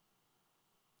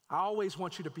 I always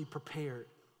want you to be prepared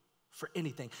for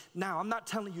anything. Now, I'm not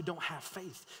telling you don't have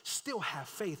faith. Still have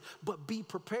faith, but be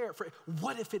prepared for it.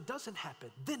 What if it doesn't happen?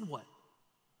 Then what?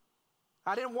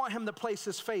 I didn't want him to place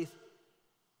his faith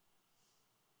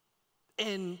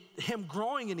in him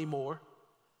growing anymore.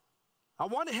 I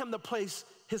wanted him to place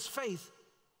his faith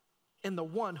in the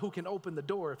one who can open the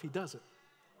door if he doesn't.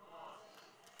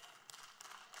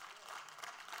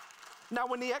 Now,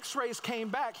 when the x-rays came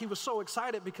back, he was so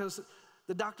excited because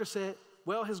the doctor said,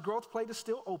 well, his growth plate is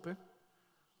still open,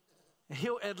 and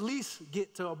he'll at least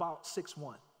get to about 6'1".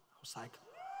 I was like,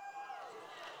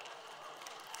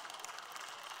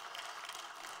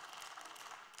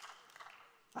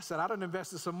 I said, I done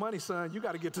invested some money, son. You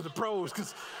got to get to the pros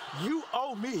because you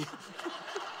owe me.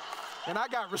 And I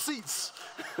got receipts.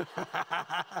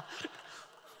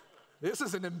 This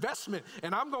is an investment,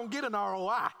 and I'm going to get an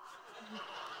ROI.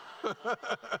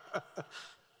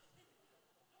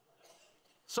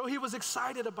 So he was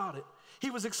excited about it. He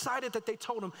was excited that they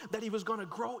told him that he was going to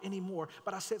grow anymore.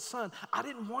 But I said, son, I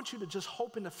didn't want you to just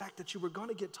hope in the fact that you were going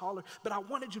to get taller, but I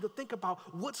wanted you to think about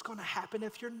what's going to happen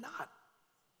if you're not.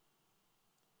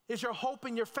 Is your hope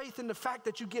and your faith in the fact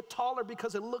that you get taller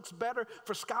because it looks better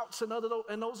for scouts and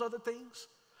those other things?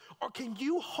 Or can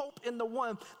you hope in the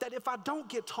one that if I don't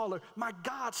get taller, my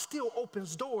God still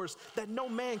opens doors that no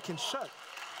man can shut?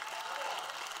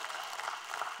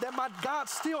 That my God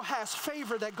still has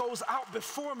favor that goes out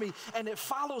before me and it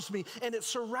follows me and it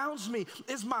surrounds me.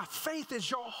 Is my faith,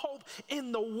 is your hope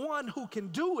in the one who can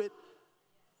do it?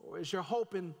 Or is your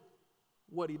hope in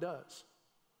what he does?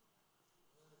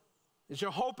 Is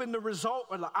your hope in the result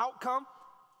or the outcome?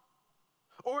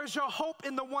 Or is your hope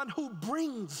in the one who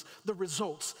brings the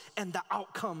results and the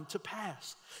outcome to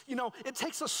pass? You know, it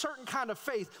takes a certain kind of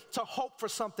faith to hope for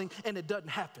something and it doesn't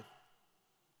happen.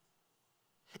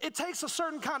 It takes a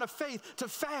certain kind of faith to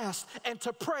fast and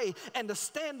to pray and to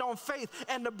stand on faith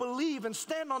and to believe and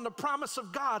stand on the promise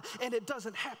of God, and it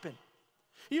doesn't happen.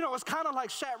 You know, it's kind of like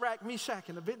Shadrach, Meshach,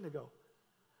 and Abednego.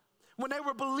 When they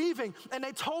were believing and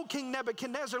they told King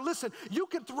Nebuchadnezzar, listen, you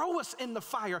can throw us in the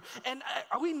fire and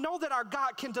we know that our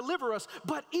God can deliver us,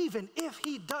 but even if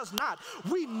he does not,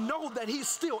 we know that he's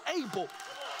still able.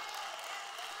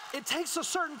 It takes a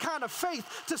certain kind of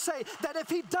faith to say that if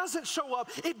he doesn't show up,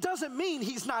 it doesn't mean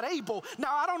he's not able.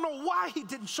 Now, I don't know why he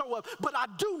didn't show up, but I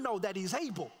do know that he's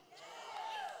able.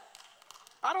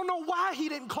 I don't know why he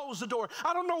didn't close the door.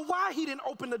 I don't know why he didn't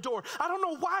open the door. I don't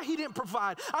know why he didn't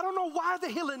provide. I don't know why the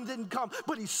healing didn't come,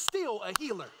 but he's still a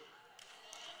healer.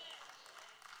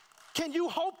 Can you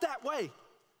hope that way?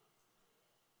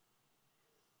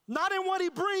 Not in what he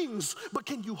brings, but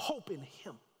can you hope in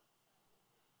him?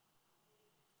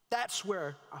 That's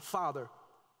where our Father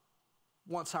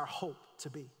wants our hope to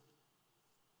be.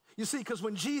 You see, because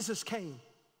when Jesus came,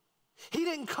 he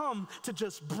didn't come to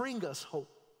just bring us hope.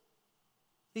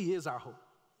 He is our hope.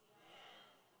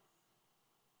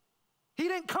 He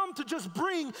didn't come to just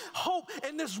bring hope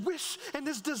and this wish and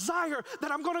this desire that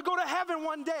I'm going to go to heaven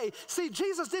one day. See,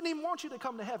 Jesus didn't even want you to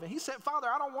come to heaven. He said, Father,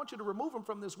 I don't want you to remove them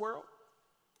from this world,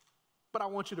 but I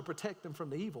want you to protect them from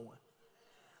the evil one.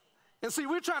 And see,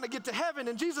 we're trying to get to heaven,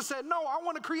 and Jesus said, no, I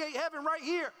want to create heaven right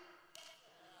here.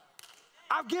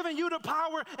 I've given you the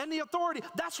power and the authority.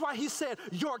 That's why he said,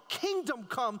 your kingdom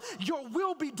come, your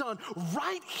will be done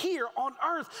right here on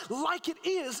earth like it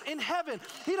is in heaven.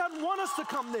 He doesn't want us to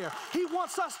come there. He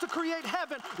wants us to create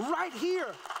heaven right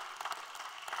here.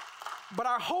 But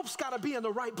our hope's got to be in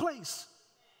the right place.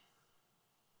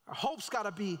 Our hope's got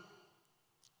to be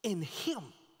in him.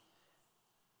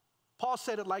 Paul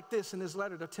said it like this in his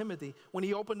letter to Timothy. When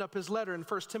he opened up his letter in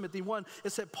 1 Timothy 1,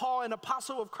 it said, Paul, an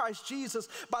apostle of Christ Jesus,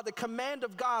 by the command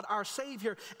of God, our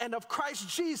Savior, and of Christ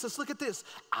Jesus, look at this,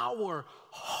 our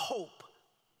hope.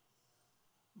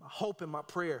 My hope and my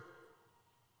prayer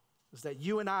is that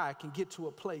you and I can get to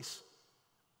a place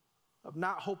of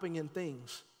not hoping in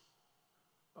things,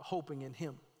 but hoping in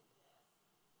him.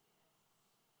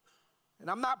 And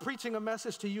I'm not preaching a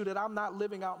message to you that I'm not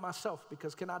living out myself,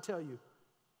 because can I tell you,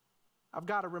 I've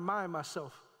got to remind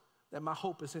myself that my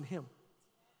hope is in him.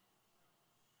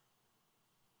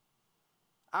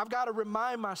 I've got to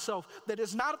remind myself that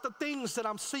it's not the things that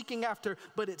I'm seeking after,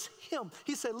 but it's him.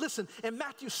 He said, listen, in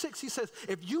Matthew 6, he says,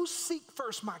 if you seek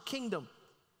first my kingdom,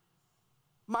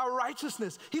 my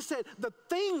righteousness, he said, the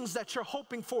things that you're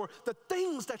hoping for, the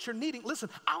things that you're needing, listen,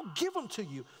 I'll give them to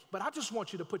you, but I just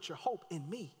want you to put your hope in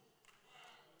me.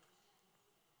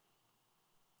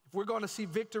 If we're going to see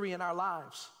victory in our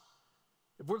lives,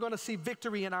 if we're going to see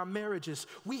victory in our marriages,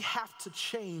 we have to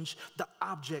change the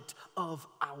object of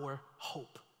our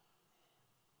hope.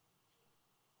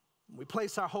 When we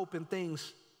place our hope in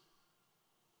things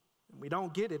and we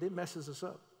don't get it, it messes us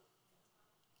up.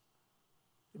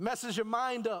 It messes your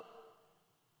mind up.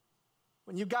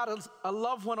 When you got a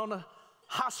loved one on a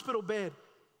hospital bed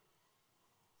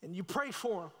and you pray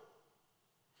for them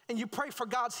and you pray for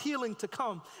God's healing to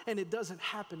come and it doesn't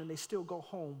happen and they still go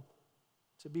home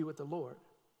to be with the Lord.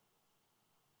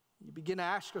 You begin to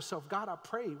ask yourself, God, I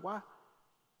prayed. Why?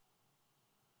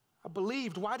 I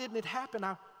believed. Why didn't it happen?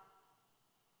 I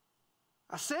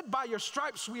said by your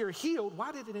stripes we are healed.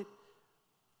 Why didn't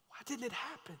it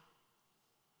happen?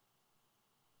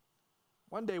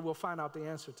 One day we'll find out the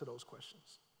answer to those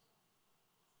questions.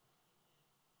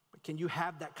 But can you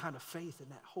have that kind of faith and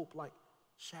that hope like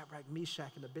Shadrach,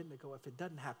 Meshach, and Abednego if it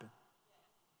doesn't happen?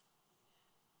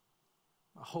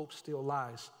 My hope still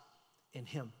lies in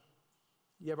him.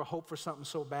 You ever hope for something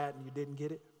so bad and you didn't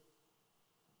get it?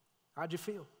 How'd you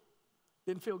feel?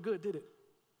 Didn't feel good, did it?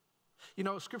 You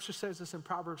know, Scripture says this in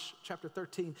Proverbs chapter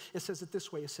 13. It says it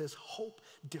this way. It says, hope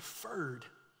deferred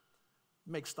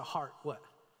makes the heart what?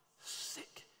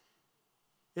 Sick.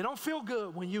 It don't feel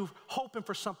good when you're hoping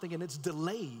for something and it's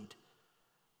delayed.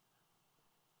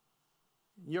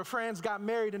 Your friends got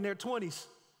married in their 20s.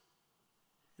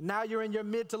 And now you're in your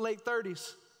mid to late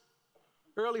 30s,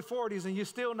 early 40s, and you're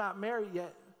still not married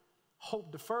yet.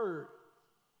 Hope deferred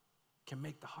can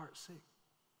make the heart sick.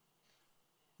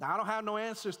 Now, I don't have no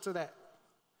answers to that.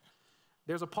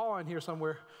 There's a Paul in here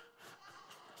somewhere.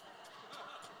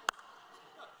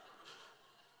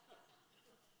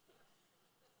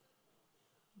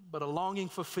 But a longing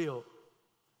fulfilled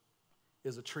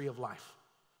is a tree of life.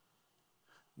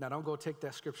 Now, don't go take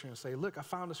that scripture and say, look, I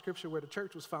found the scripture where the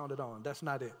church was founded on. That's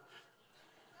not it.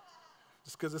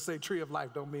 Just because it say tree of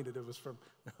life don't mean that it was from.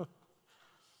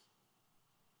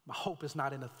 My hope is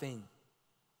not in a thing,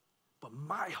 but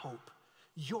my hope,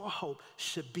 your hope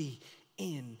should be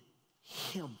in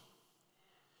him.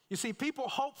 You see, people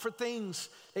hope for things.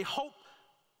 They hope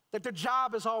that their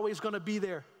job is always going to be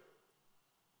there.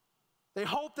 They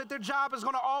hope that their job is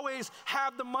going to always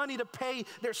have the money to pay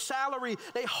their salary.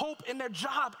 They hope in their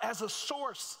job as a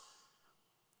source.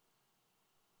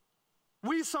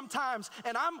 We sometimes,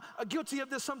 and I'm guilty of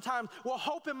this sometimes, will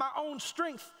hope in my own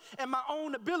strength and my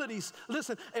own abilities.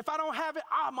 Listen, if I don't have it,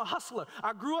 I'm a hustler.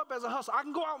 I grew up as a hustler. I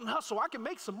can go out and hustle. I can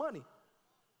make some money.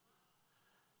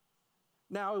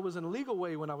 Now, it was an illegal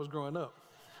way when I was growing up.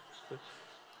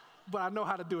 But I know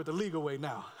how to do it the legal way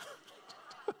now.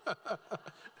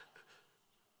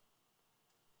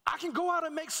 I can go out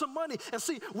and make some money. And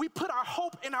see, we put our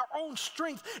hope in our own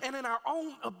strength and in our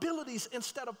own abilities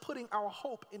instead of putting our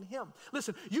hope in him.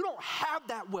 Listen, you don't have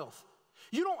that wealth.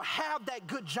 You don't have that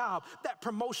good job, that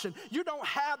promotion. You don't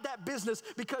have that business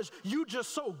because you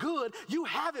just so good. You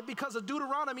have it because of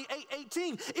Deuteronomy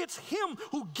 8:18. It's him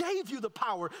who gave you the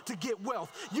power to get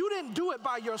wealth. You didn't do it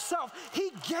by yourself.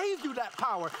 He gave you that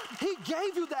power. He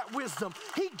gave you that wisdom.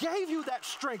 He gave you that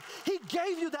strength. He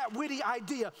gave you that witty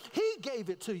idea. He gave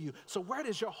it to you. So where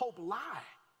does your hope lie?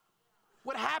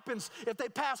 What happens if they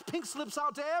pass pink slips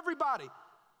out to everybody?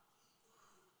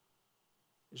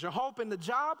 Is your hope in the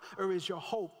job or is your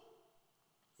hope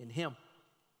in him?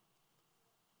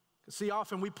 Because see,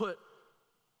 often we put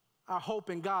our hope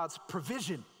in God's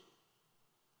provision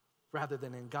rather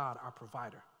than in God, our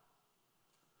provider.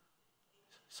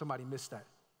 Somebody missed that.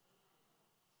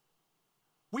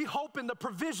 We hope in the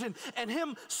provision and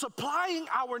him supplying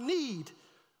our need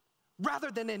rather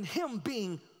than in him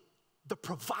being the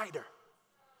provider.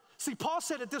 See, Paul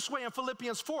said it this way in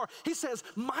Philippians 4. He says,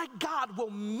 my God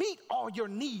will meet all your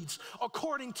needs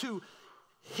according to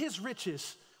his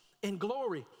riches in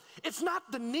glory. It's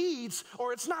not the needs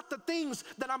or it's not the things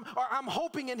that I'm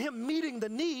hoping in him meeting the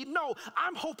need. No,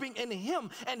 I'm hoping in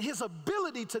him and his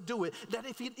ability to do it. That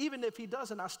even if he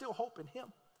doesn't, I still hope in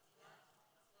him.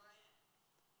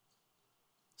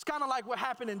 It's kind of like what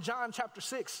happened in John chapter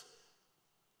 6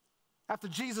 after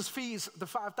Jesus feeds the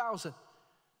 5,000.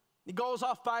 He goes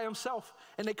off by himself,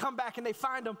 and they come back and they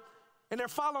find him, and they're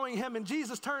following him, and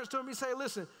Jesus turns to him and says,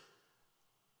 listen,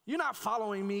 you're not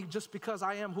following me just because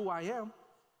I am who I am.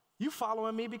 You're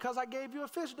following me because I gave you a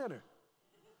fish dinner.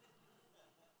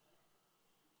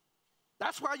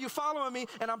 That's why you're following me,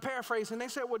 and I'm paraphrasing. They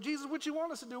said, well, Jesus, what you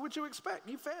want us to do? What you expect?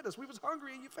 You fed us. We was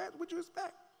hungry, and you fed us. What you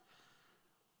expect?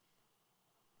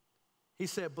 He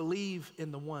said, believe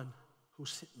in the one who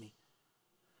sent me.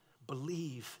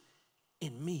 Believe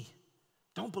in me.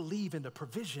 Don't believe in the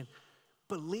provision.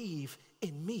 Believe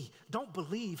in me. Don't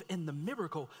believe in the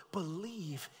miracle.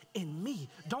 Believe in me.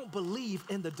 Don't believe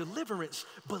in the deliverance.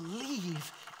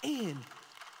 Believe in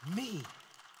me.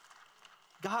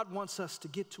 God wants us to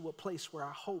get to a place where our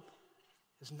hope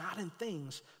is not in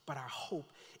things, but our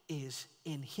hope is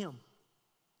in him.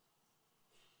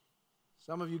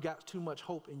 Some of you got too much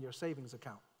hope in your savings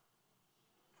account.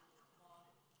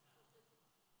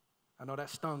 I know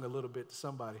that stung a little bit to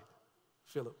somebody,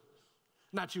 Philip.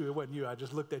 Not you, it wasn't you, I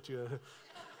just looked at you.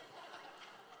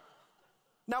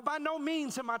 Now, by no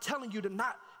means am I telling you to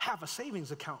not have a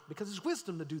savings account because it's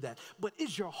wisdom to do that. But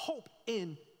is your hope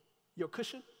in your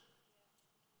cushion?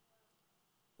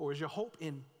 Or is your hope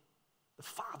in the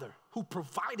Father who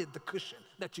provided the cushion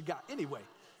that you got anyway?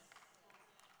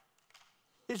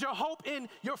 Is your hope in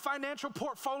your financial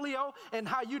portfolio and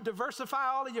how you diversify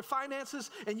all of your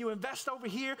finances and you invest over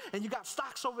here and you got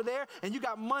stocks over there and you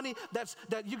got money that's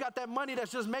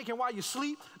just making while you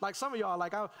sleep? Like some of y'all,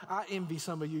 like I envy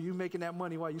some of you. You making that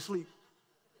money while you sleep.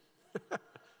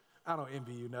 I don't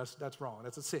envy you. That's wrong.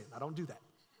 That's a sin. I don't do that.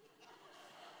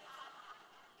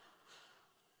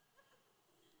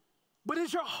 But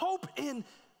is your hope in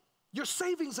your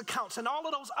savings accounts and all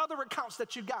of those other accounts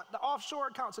that you got, the offshore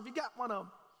accounts, if you got one of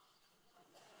them?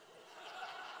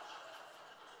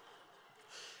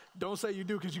 Don't say you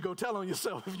do because you go tell on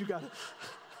yourself if you got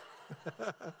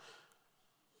it.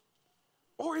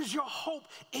 Or is your hope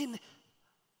in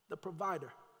the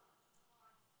provider?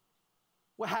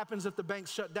 What happens if the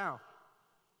banks shut down?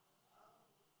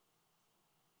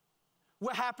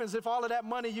 What happens if all of that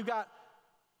money you got,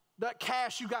 that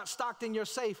cash you got stocked in your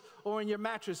safe or in your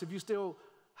mattress, if you still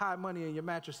hide money in your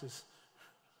mattresses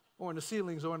or in the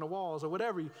ceilings or in the walls or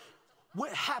whatever?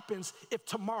 What happens if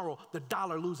tomorrow the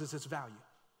dollar loses its value?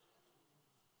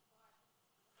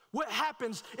 What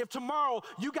happens if tomorrow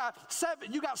you got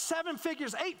 7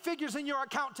 figures, 8 figures in your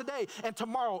account today, and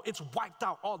tomorrow it's wiped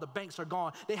out? All the banks are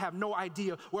gone. They have no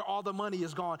idea where all the money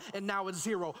is gone, and now it's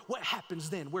zero. What happens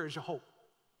then? Where is your hope?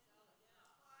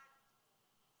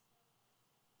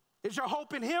 Is your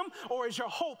hope in him, or is your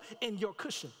hope in your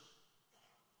cushion?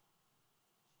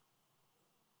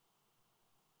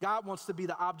 God wants to be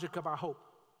the object of our hope.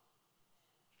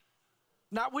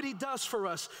 Not what he does for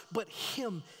us, but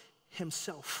him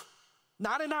himself.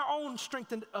 Not in our own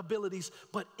strength and abilities,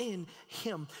 but in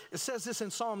him. It says this in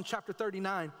Psalm chapter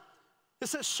 39. It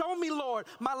says, show me, Lord,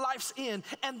 my life's end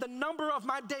and the number of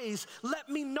my days. Let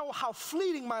me know how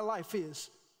fleeting my life is.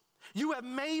 You have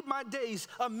made my days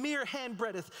a mere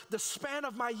handbreadth. The span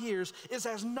of my years is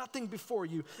as nothing before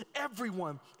you.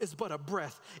 Everyone is but a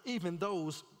breath, even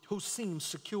those who seem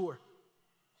secure.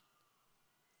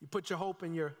 You put your hope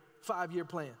in your 5-year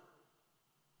plan.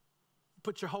 You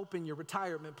put your hope in your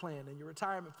retirement plan and your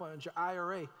retirement funds, your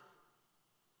IRA.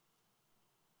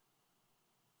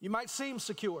 You might seem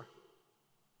secure,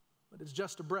 but it's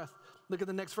just a breath. Look at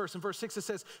the next verse. In verse 6 it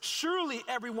says, surely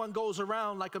everyone goes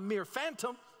around like a mere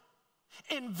phantom.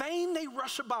 In vain they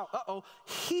rush about,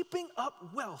 heaping up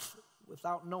wealth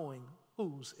without knowing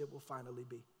whose it will finally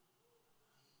be.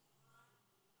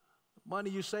 The money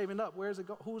you're saving up, where is it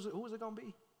going? Who's it going to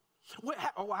be?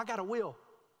 I got a will.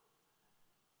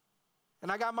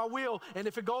 And I got my will, and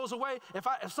if it goes away,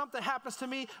 if something happens to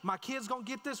me, my kid's going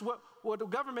to get this. Well, the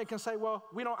government can say, well,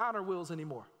 we don't honor wills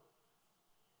anymore.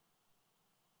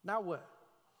 Now what?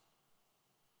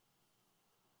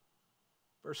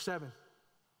 Verse 7.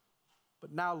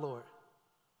 But now, Lord,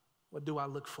 what do I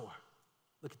look for?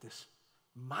 Look at this.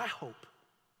 My hope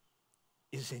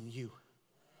is in you.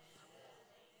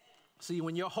 See,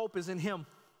 when your hope is in him,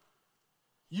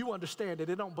 you understand that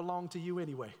it don't belong to you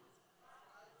anyway.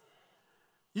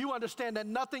 You understand that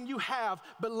nothing you have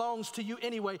belongs to you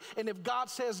anyway. And if God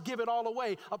says give it all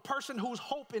away, a person whose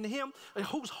hope in him,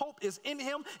 whose hope is in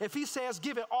him, if he says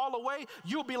give it all away,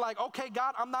 you'll be like, okay,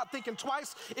 God, I'm not thinking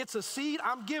twice. It's a seed.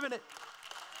 I'm giving it.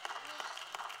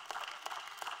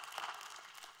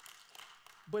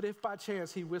 But if by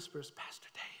chance he whispers, Pastor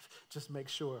Dave, just make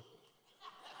sure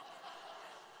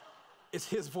it's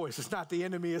his voice. It's not the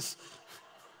enemy. It's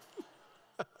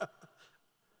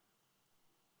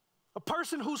a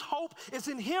person whose hope is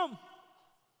in him.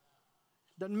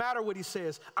 Doesn't matter what he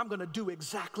says. I'm going to do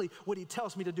exactly what he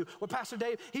tells me to do. Well, Pastor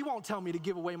Dave, he won't tell me to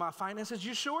give away my finances.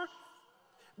 You sure?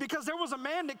 Because there was a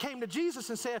man that came to Jesus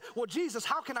and said, well, Jesus,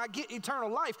 how can I get eternal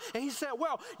life? And he said,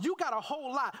 well, you got a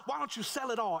whole lot. Why don't you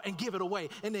sell it all and give it away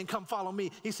and then come follow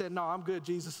me? He said, no, I'm good,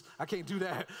 Jesus. I can't do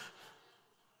that.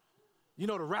 You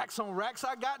know the racks on racks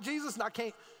I got, Jesus, and I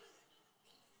can't.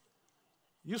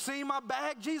 You see my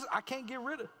bag, Jesus? I can't get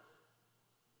rid of it.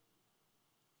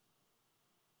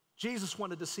 Jesus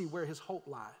wanted to see where his hope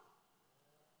lied.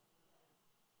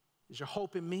 Is your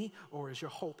hope in me, or is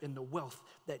your hope in the wealth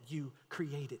that you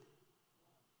created?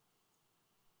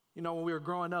 You know, when we were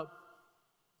growing up,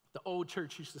 the old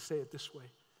church used to say it this way.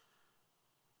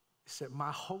 It said,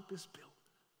 my hope is built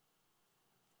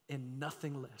in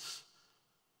nothing less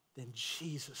than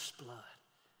Jesus' blood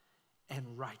and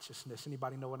righteousness.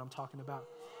 Anybody know what I'm talking about?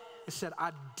 It said,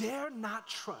 I dare not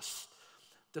trust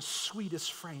the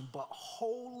sweetest frame, but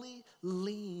wholly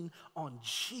lean on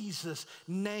Jesus'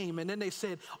 name. And then they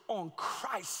said, on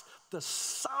Christ, the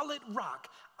solid rock,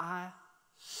 I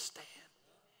stand.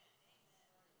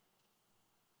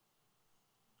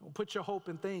 Don't put your hope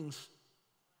in things.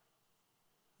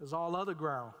 There's all other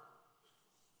ground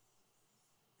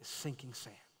is sinking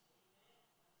sand.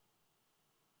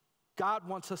 God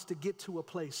wants us to get to a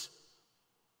place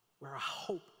where our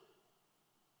hope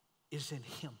is in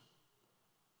him.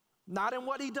 Not in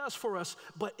what he does for us,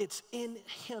 but it's in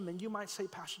him. And you might say,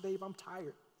 Pastor Dave, I'm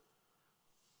tired.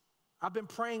 I've been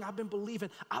praying, I've been believing,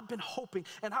 I've been hoping,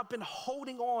 and I've been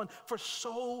holding on for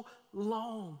so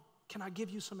long. Can I give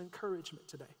you some encouragement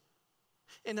today?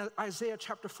 In Isaiah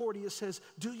chapter 40, it says,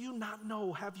 do you not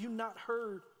know, have you not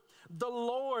heard? The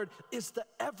Lord is the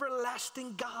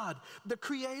everlasting God, the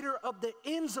creator of the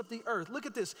ends of the earth. Look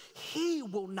at this. He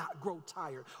will not grow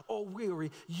tired or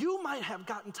weary. You might have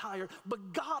gotten tired,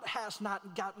 but God has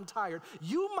not gotten tired.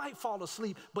 You might fall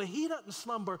asleep, but he doesn't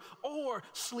slumber or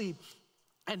sleep.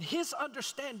 And his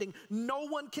understanding, no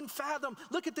one can fathom.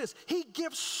 Look at this. He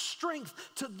gives strength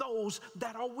to those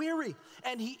that are weary,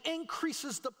 and he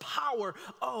increases the power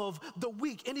of the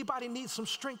weak. Anybody need some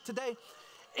strength today?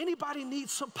 Anybody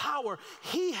needs some power?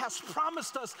 He has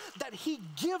promised us that he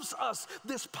gives us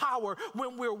this power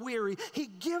when we're weary. He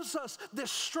gives us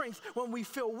this strength when we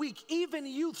feel weak. Even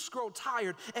youths grow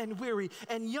tired and weary,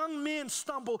 and young men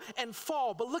stumble and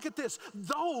fall. But look at this.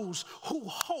 Those who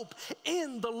hope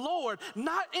in the Lord,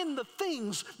 not in the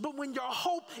things, but when your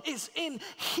hope is in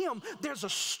him, there's a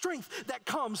strength that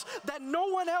comes that no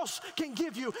one else can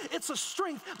give you. It's a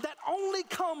strength that only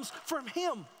comes from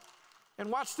him.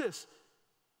 And watch this.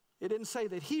 It didn't say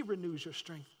that he renews your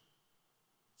strength.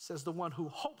 It says the one who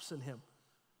hopes in him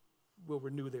will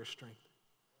renew their strength.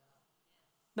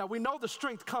 Now we know the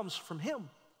strength comes from him,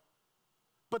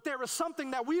 but there is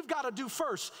something that we've got to do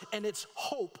first, and it's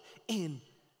hope in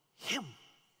him.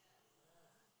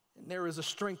 And there is a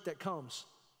strength that comes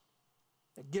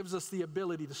that gives us the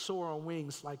ability to soar on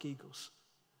wings like eagles.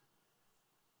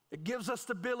 It gives us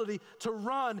the ability to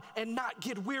run and not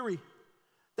get weary.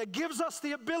 That gives us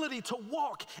the ability to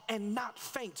walk and not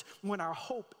faint when our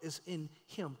hope is in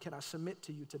him. Can I submit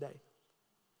to you today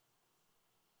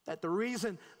that the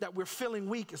reason that we're feeling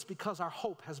weak is because our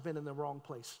hope has been in the wrong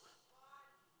place?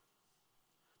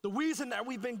 The reason that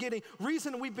we've been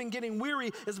getting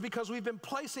weary is because we've been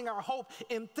placing our hope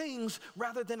in things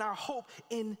rather than our hope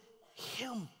in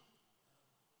him.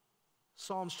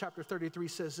 Psalms chapter 33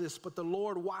 says this, but the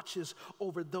Lord watches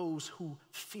over those who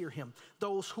fear him,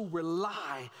 those who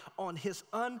rely on his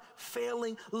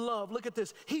unfailing love. Look at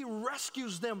this. He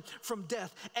rescues them from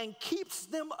death and keeps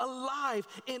them alive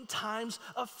in times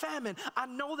of famine. I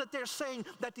know that they're saying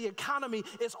that the economy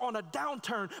is on a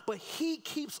downturn, but he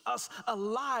keeps us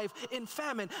alive in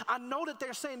famine. I know that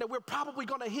they're saying that we're probably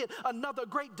going to hit another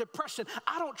Great Depression.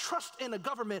 I don't trust in the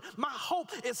government. My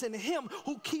hope is in him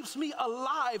who keeps me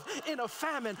alive in a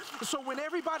famine. So when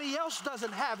everybody else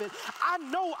doesn't have it, I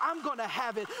know I'm going to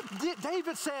have it.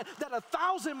 David said that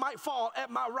 1,000 might fall at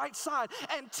my right side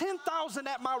and 10,000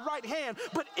 at my right hand,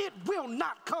 but it will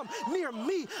not come near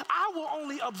me. I will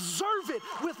only observe it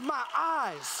with my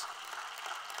eyes.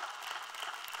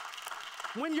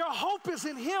 When your hope is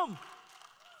in him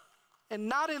and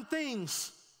not in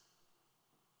things,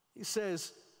 he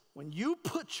says, when you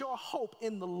put your hope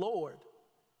in the Lord,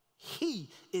 he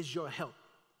is your help.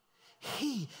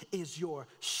 He is your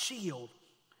shield.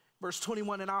 Verse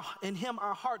 21, in him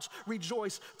our hearts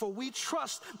rejoice, for we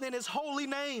trust in his holy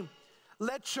name.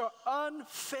 Let your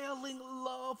unfailing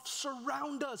love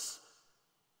surround us,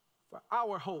 for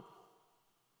our hope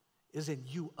is in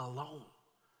you alone.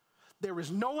 There is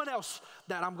no one else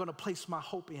that I'm going to place my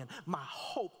hope in. My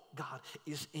hope, God,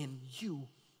 is in you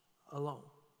alone.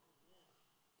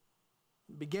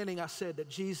 In the beginning, I said that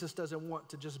Jesus doesn't want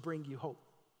to just bring you hope,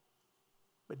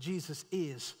 but Jesus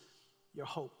is your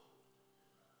hope.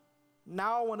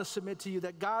 Now I want to submit to you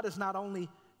that God is not only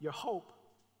your hope,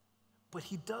 but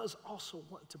he does also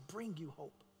want to bring you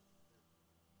hope.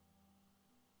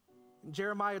 In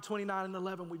Jeremiah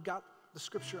 29:11, we've got the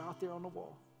scripture out there on the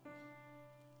wall.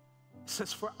 It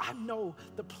says, for I know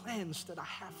the plans that I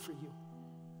have for you.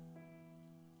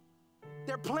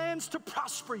 They're plans to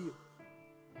prosper you.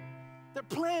 They're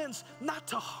plans not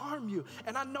to harm you.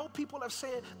 And I know people have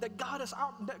said that God is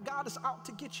out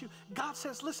to get you. God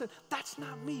says, listen, that's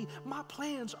not me. My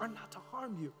plans are not to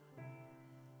harm you.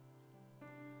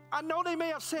 I know they may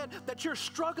have said that you're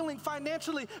struggling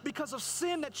financially because of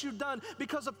sin that you've done,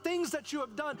 because of things that you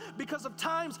have done, because of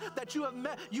times that you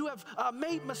have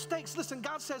made mistakes. Listen,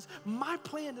 God says, my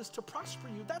plan is to prosper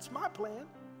you. That's my plan.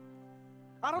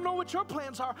 I don't know what your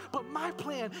plans are, but my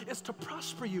plan is to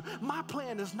prosper you. My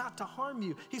plan is not to harm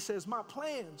you. He says, my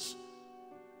plans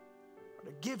are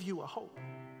to give you a hope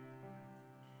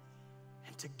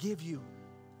and to give you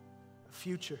a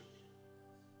future.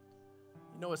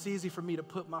 You know, it's easy for me to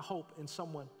put my hope in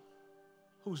someone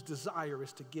whose desire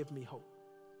is to give me hope.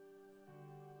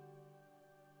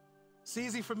 It's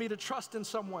easy for me to trust in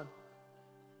someone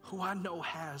who I know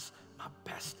has my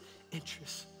best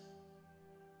interests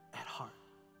at heart.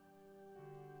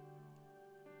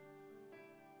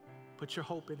 Put your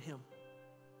hope in him.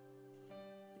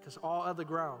 because all other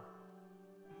ground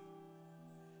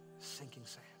is sinking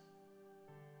sand.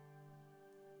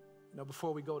 You know,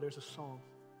 before we go, there's a song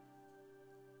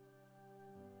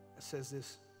that says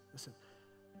this. Listen,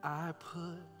 I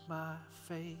put my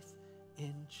faith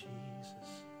in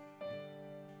Jesus,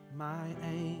 my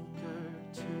anchor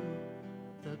to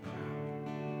the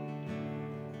ground,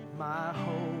 my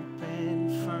hope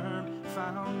and firm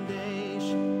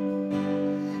foundation.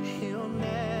 He'll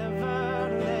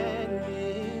never let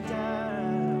me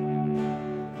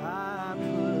down. I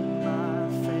put my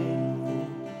faith in.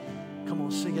 Come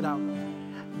on, sing it out.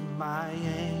 My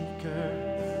anchor.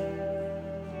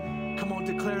 Come on,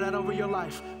 declare that over your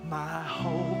life. My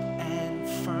hope and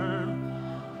firm.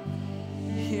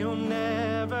 He'll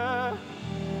never.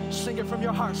 Sing it from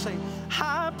your heart. Say,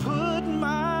 I put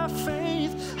my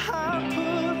faith, I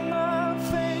put my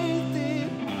faith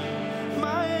in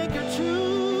my anchor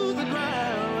to the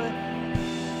ground,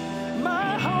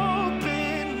 my hope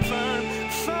in firm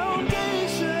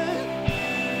foundation.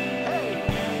 Hey,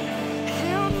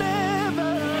 he'll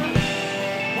never.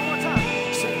 One more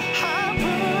time. Say, I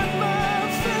put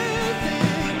my faith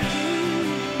in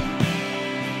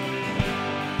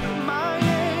you, my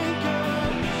anchor.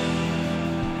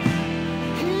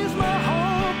 He's my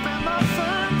hope and my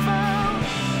firm found.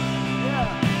 Yeah.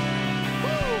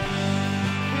 Woo.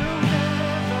 He'll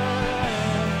never.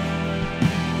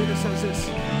 Then it says this.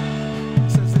 It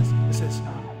says this. It says,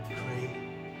 great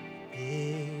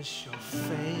is your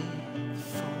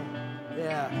faithful.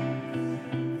 Yeah.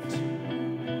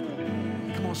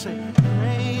 Come on, say,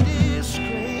 great is your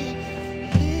faith.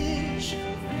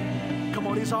 Come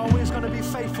on, he's always going to be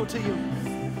faithful to you.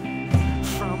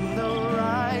 From the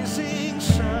rising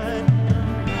sun.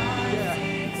 Yeah.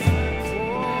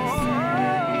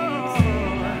 Oh,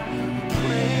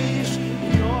 praise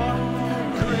your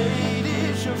great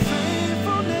is your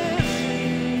faithfulness.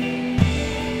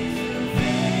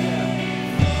 Yeah.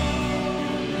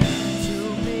 To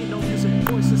me, no music,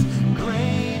 voices.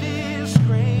 Great is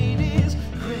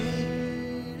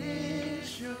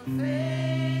your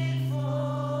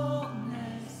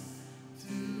faithfulness.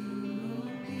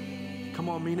 Come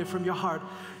on, mean it from your heart.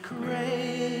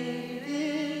 Great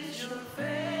is your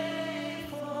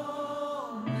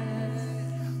faithfulness.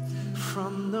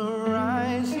 From the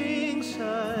rising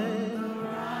sun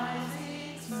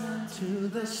to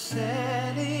the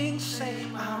setting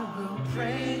sun, I will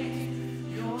praise.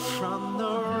 From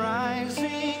the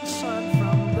rising sun, to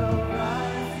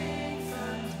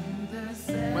the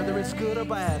setting. Whether it's good or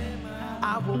bad,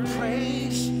 I will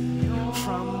praise.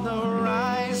 From the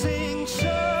rising sun.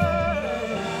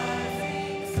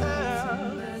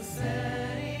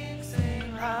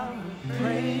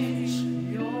 Praise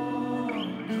your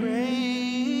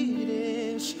great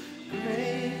is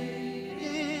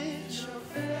your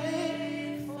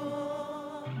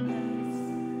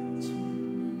faithfulness.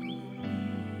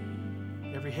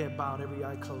 Every head bowed, every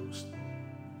eye closed.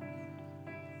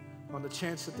 On the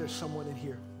chance that there's someone in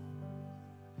here,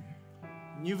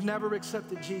 and you've never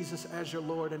accepted Jesus as your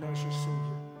Lord and as your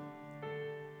Savior,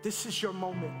 this is your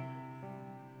moment.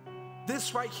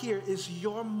 This right here is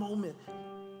your moment.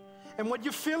 And what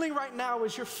you're feeling right now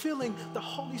is you're feeling the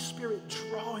Holy Spirit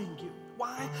drawing you.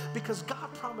 Why? Because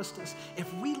God promised us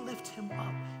if we lift him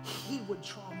up, he would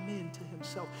draw men to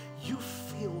himself. You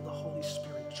feel the Holy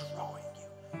Spirit drawing you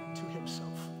to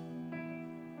himself.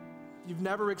 You've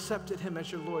never accepted him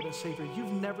as your Lord and Savior.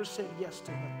 You've never said yes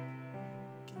to him.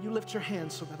 Can you lift your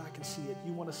hand so that I can see it?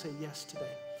 You want to say yes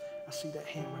today. I see that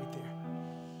hand right there.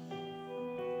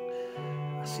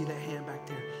 I see that hand back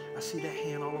there. I see that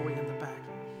hand all the way in the back.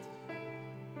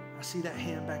 I see that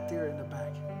hand back there in the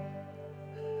back.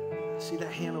 I see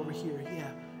that hand over here.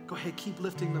 Yeah. Go ahead, keep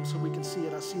lifting them so we can see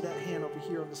it. I see that hand over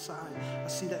here on the side. I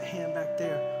see that hand back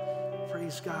there.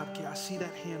 Praise God. I see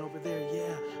that hand over there.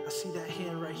 Yeah. I see that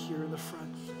hand right here in the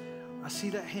front. I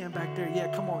see that hand back there. Yeah,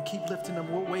 come on, keep lifting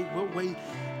them. We'll wait.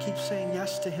 Keep saying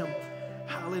yes to him.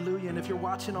 Hallelujah. And if you're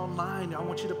watching online, I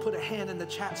want you to put a hand in the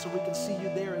chat so we can see you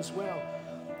there as well.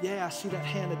 Yeah, I see that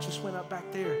hand that just went up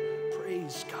back there.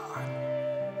 Praise God.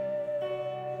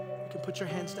 You can put your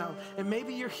hands down. And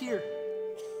maybe you're here.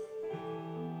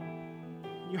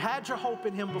 You had your hope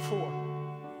in him before.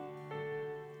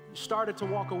 You started to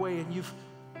walk away and you've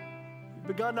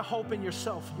begun to hope in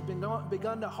yourself. You've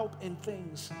begun to hope in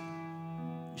things.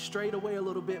 You strayed away a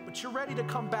little bit, but you're ready to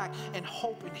come back and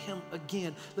hope in him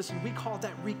again. Listen, we call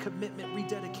that recommitment,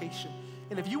 rededication.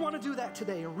 And if you want to do that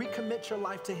today and recommit your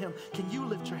life to him, can you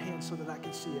lift your hands so that I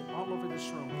can see it all over this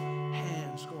room?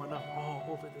 Hands going up all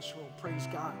over this room. Praise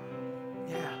God.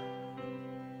 Yeah.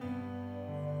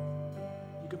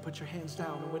 You can put your hands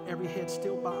down, and with every head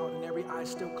still bowed and every eye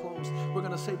still closed, we're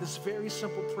going to say this very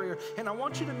simple prayer. And I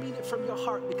want you to mean it from your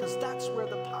heart, because that's where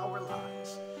the power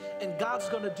lies. And God's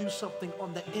going to do something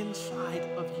on the inside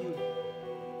of you.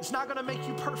 It's not going to make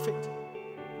you perfect.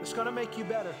 It's going to make you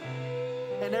better.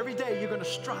 And every day you're going to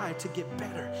strive to get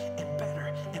better and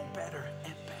better and better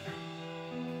and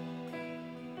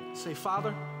better. Say,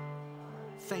 Father,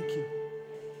 thank you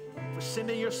for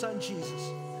sending your son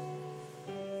Jesus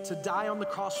to die on the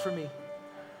cross for me.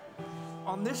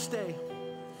 On this day,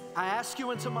 I ask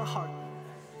you into my heart.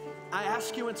 I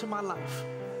ask you into my life.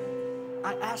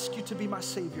 I ask you to be my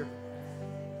Savior,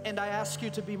 and I ask you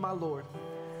to be my Lord.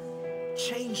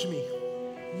 Change me,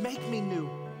 make me new,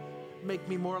 make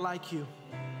me more like you.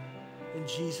 In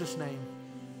Jesus' name.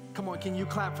 Come on, can you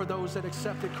clap for those that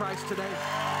accepted Christ today?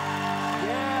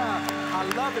 Yeah, I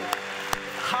love it.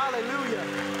 Hallelujah.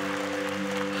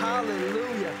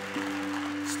 Hallelujah.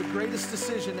 It's the greatest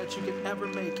decision that you can ever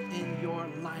make in your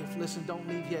life. Listen, don't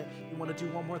leave yet. You want to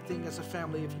do one more thing as a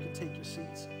family, if you can take your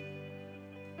seats.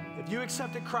 If you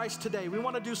accepted Christ today, we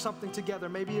want to do something together.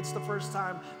 Maybe it's the first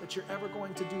time that you're ever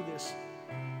going to do this.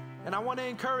 And I want to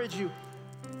encourage you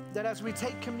that as we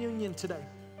take communion today,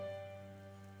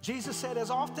 Jesus said,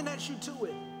 as often as you do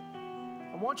it,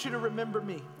 I want you to remember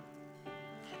me.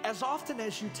 As often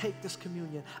as you take this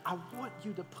communion, I want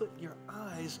you to put your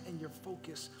eyes and your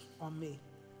focus on me.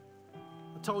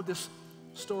 I told this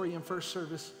story in first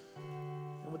service,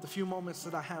 and with the few moments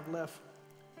that I have left,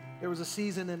 there was a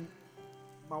season in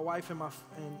my wife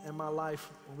and my life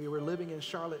when we were living in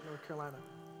Charlotte, North Carolina.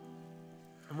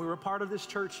 And we were part of this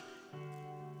church,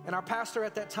 and our pastor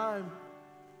at that time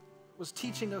was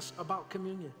teaching us about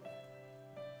communion.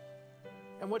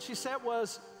 And what she said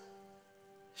was,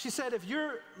 she said, if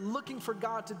you're looking for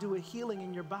God to do a healing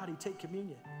in your body, take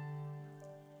communion.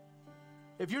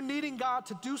 If you're needing God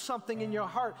to do something in your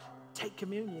heart, take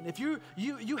communion. If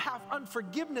you have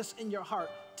unforgiveness in your heart,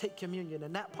 take communion.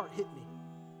 And that part hit me,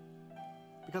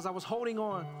 because I was holding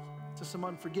on to some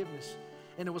unforgiveness,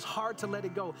 and it was hard to let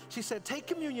it go. She said, take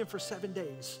communion for 7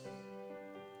 days.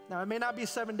 Now, it may not be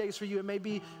 7 days for you. It may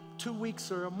be 2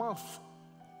 weeks or a month.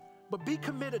 But be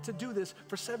committed to do this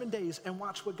for 7 days and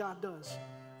watch what God does.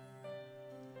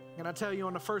 And I tell you,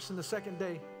 on the first and the second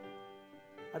day,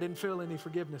 I didn't feel any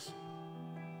forgiveness.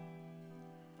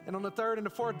 And on the third and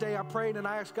the fourth day, I prayed and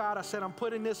I asked God, I said, I'm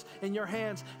putting this in your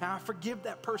hands, and I forgive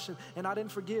that person. And I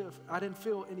didn't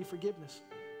feel any forgiveness.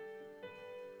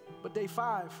 But day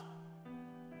 5,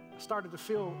 I started to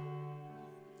feel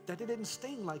that it didn't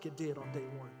sting like it did on day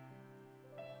 1.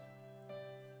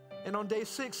 And on day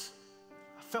 6,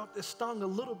 I felt it stung a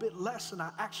little bit less, and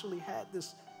I actually had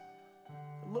this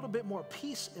a little bit more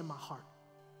peace in my heart.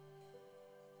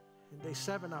 And day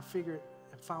 7, I figured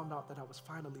and found out that I was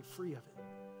finally free of it.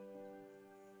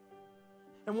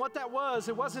 And what that was,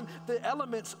 it wasn't the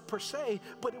elements per se,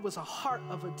 but it was a heart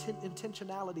of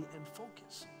intentionality and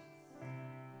focus.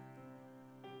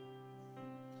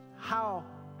 How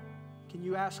can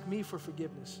you ask me for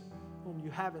forgiveness whom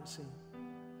you haven't seen?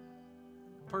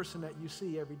 The person that you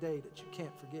see every day that you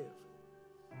can't forgive.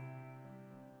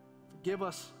 Forgive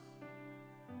us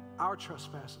our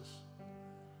trespasses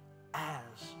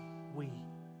as we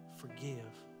forgive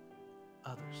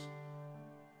others.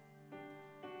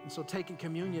 And so taking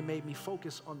communion made me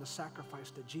focus on the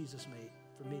sacrifice that Jesus made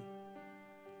for me,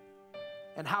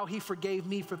 and how he forgave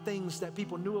me for things that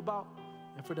people knew about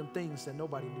and for them things that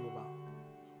nobody knew about.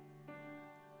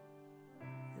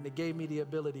 And it gave me the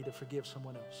ability to forgive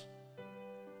someone else.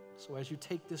 So as you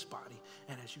take this body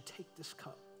and as you take this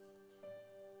cup,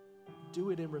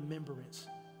 do it in remembrance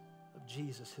of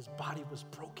Jesus. His body was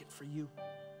broken for you.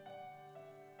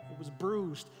 It was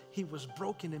bruised. He was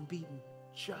broken and beaten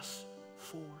just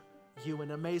for you.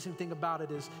 And the amazing thing about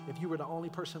it is, if you were the only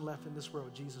person left in this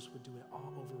world, Jesus would do it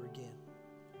all over again.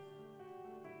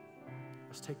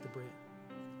 Let's take the bread.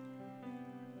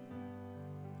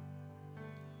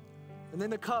 And then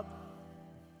the cup.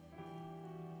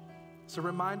 It's a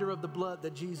reminder of the blood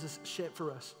that Jesus shed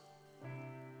for us.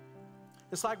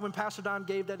 It's like when Pastor Don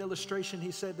gave that illustration,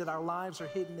 he said that our lives are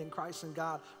hidden in Christ and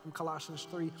God from Colossians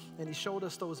 3, and he showed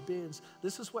us those bins.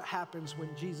 This is what happens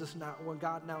when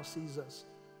God now sees us.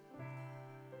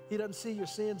 He doesn't see your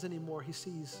sins anymore. He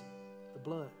sees the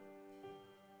blood.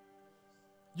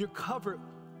 You're covered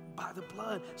by the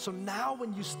blood. So now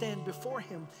when you stand before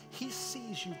him, he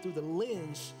sees you through the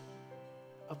lens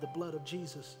of the blood of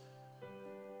Jesus.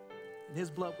 And his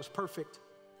blood was perfect.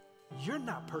 You're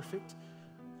not perfect.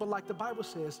 But like the Bible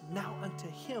says, now unto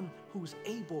him who's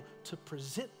able to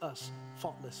present us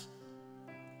faultless.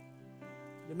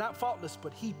 You're not faultless,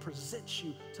 but he presents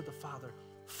you to the Father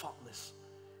faultless.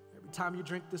 the time you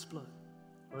drink this blood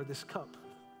or this cup,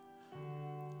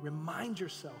 remind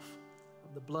yourself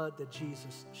of the blood that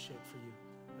Jesus shed for you.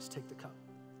 Let's take the cup.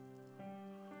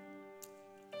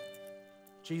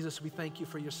 Jesus, we thank you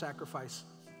for your sacrifice.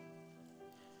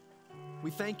 We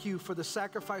thank you for the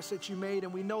sacrifice that you made,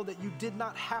 and we know that you did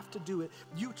not have to do it.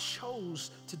 You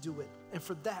chose to do it, and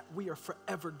for that, we are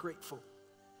forever grateful.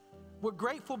 We're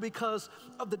grateful because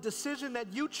of the decision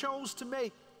that you chose to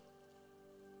make.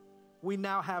 We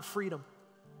now have freedom.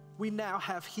 We now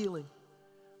have healing.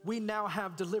 We now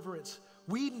have deliverance.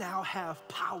 We now have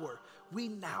power. We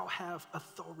now have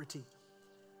authority.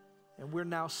 And we're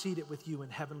now seated with you in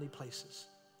heavenly places.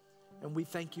 And we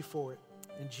thank you for it.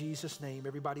 In Jesus' name,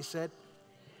 everybody said,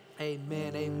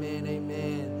 amen, amen,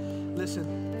 amen.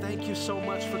 Listen, thank you so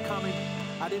much for coming.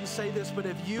 I didn't say this, but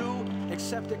if you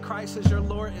accepted Christ as your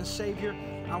Lord and Savior,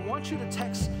 I want you to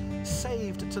text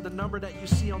SAVED to the number that you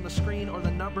see on the screen or the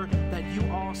number that you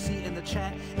all see in the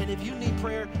chat. And if you need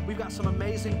prayer, we've got some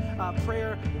amazing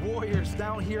prayer warriors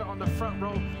down here on the front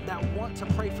row that want to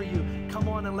pray for you. Come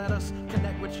on and let us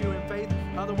connect with you in faith.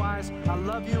 Otherwise, I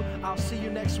love you. I'll see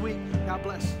you next week. God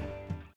bless.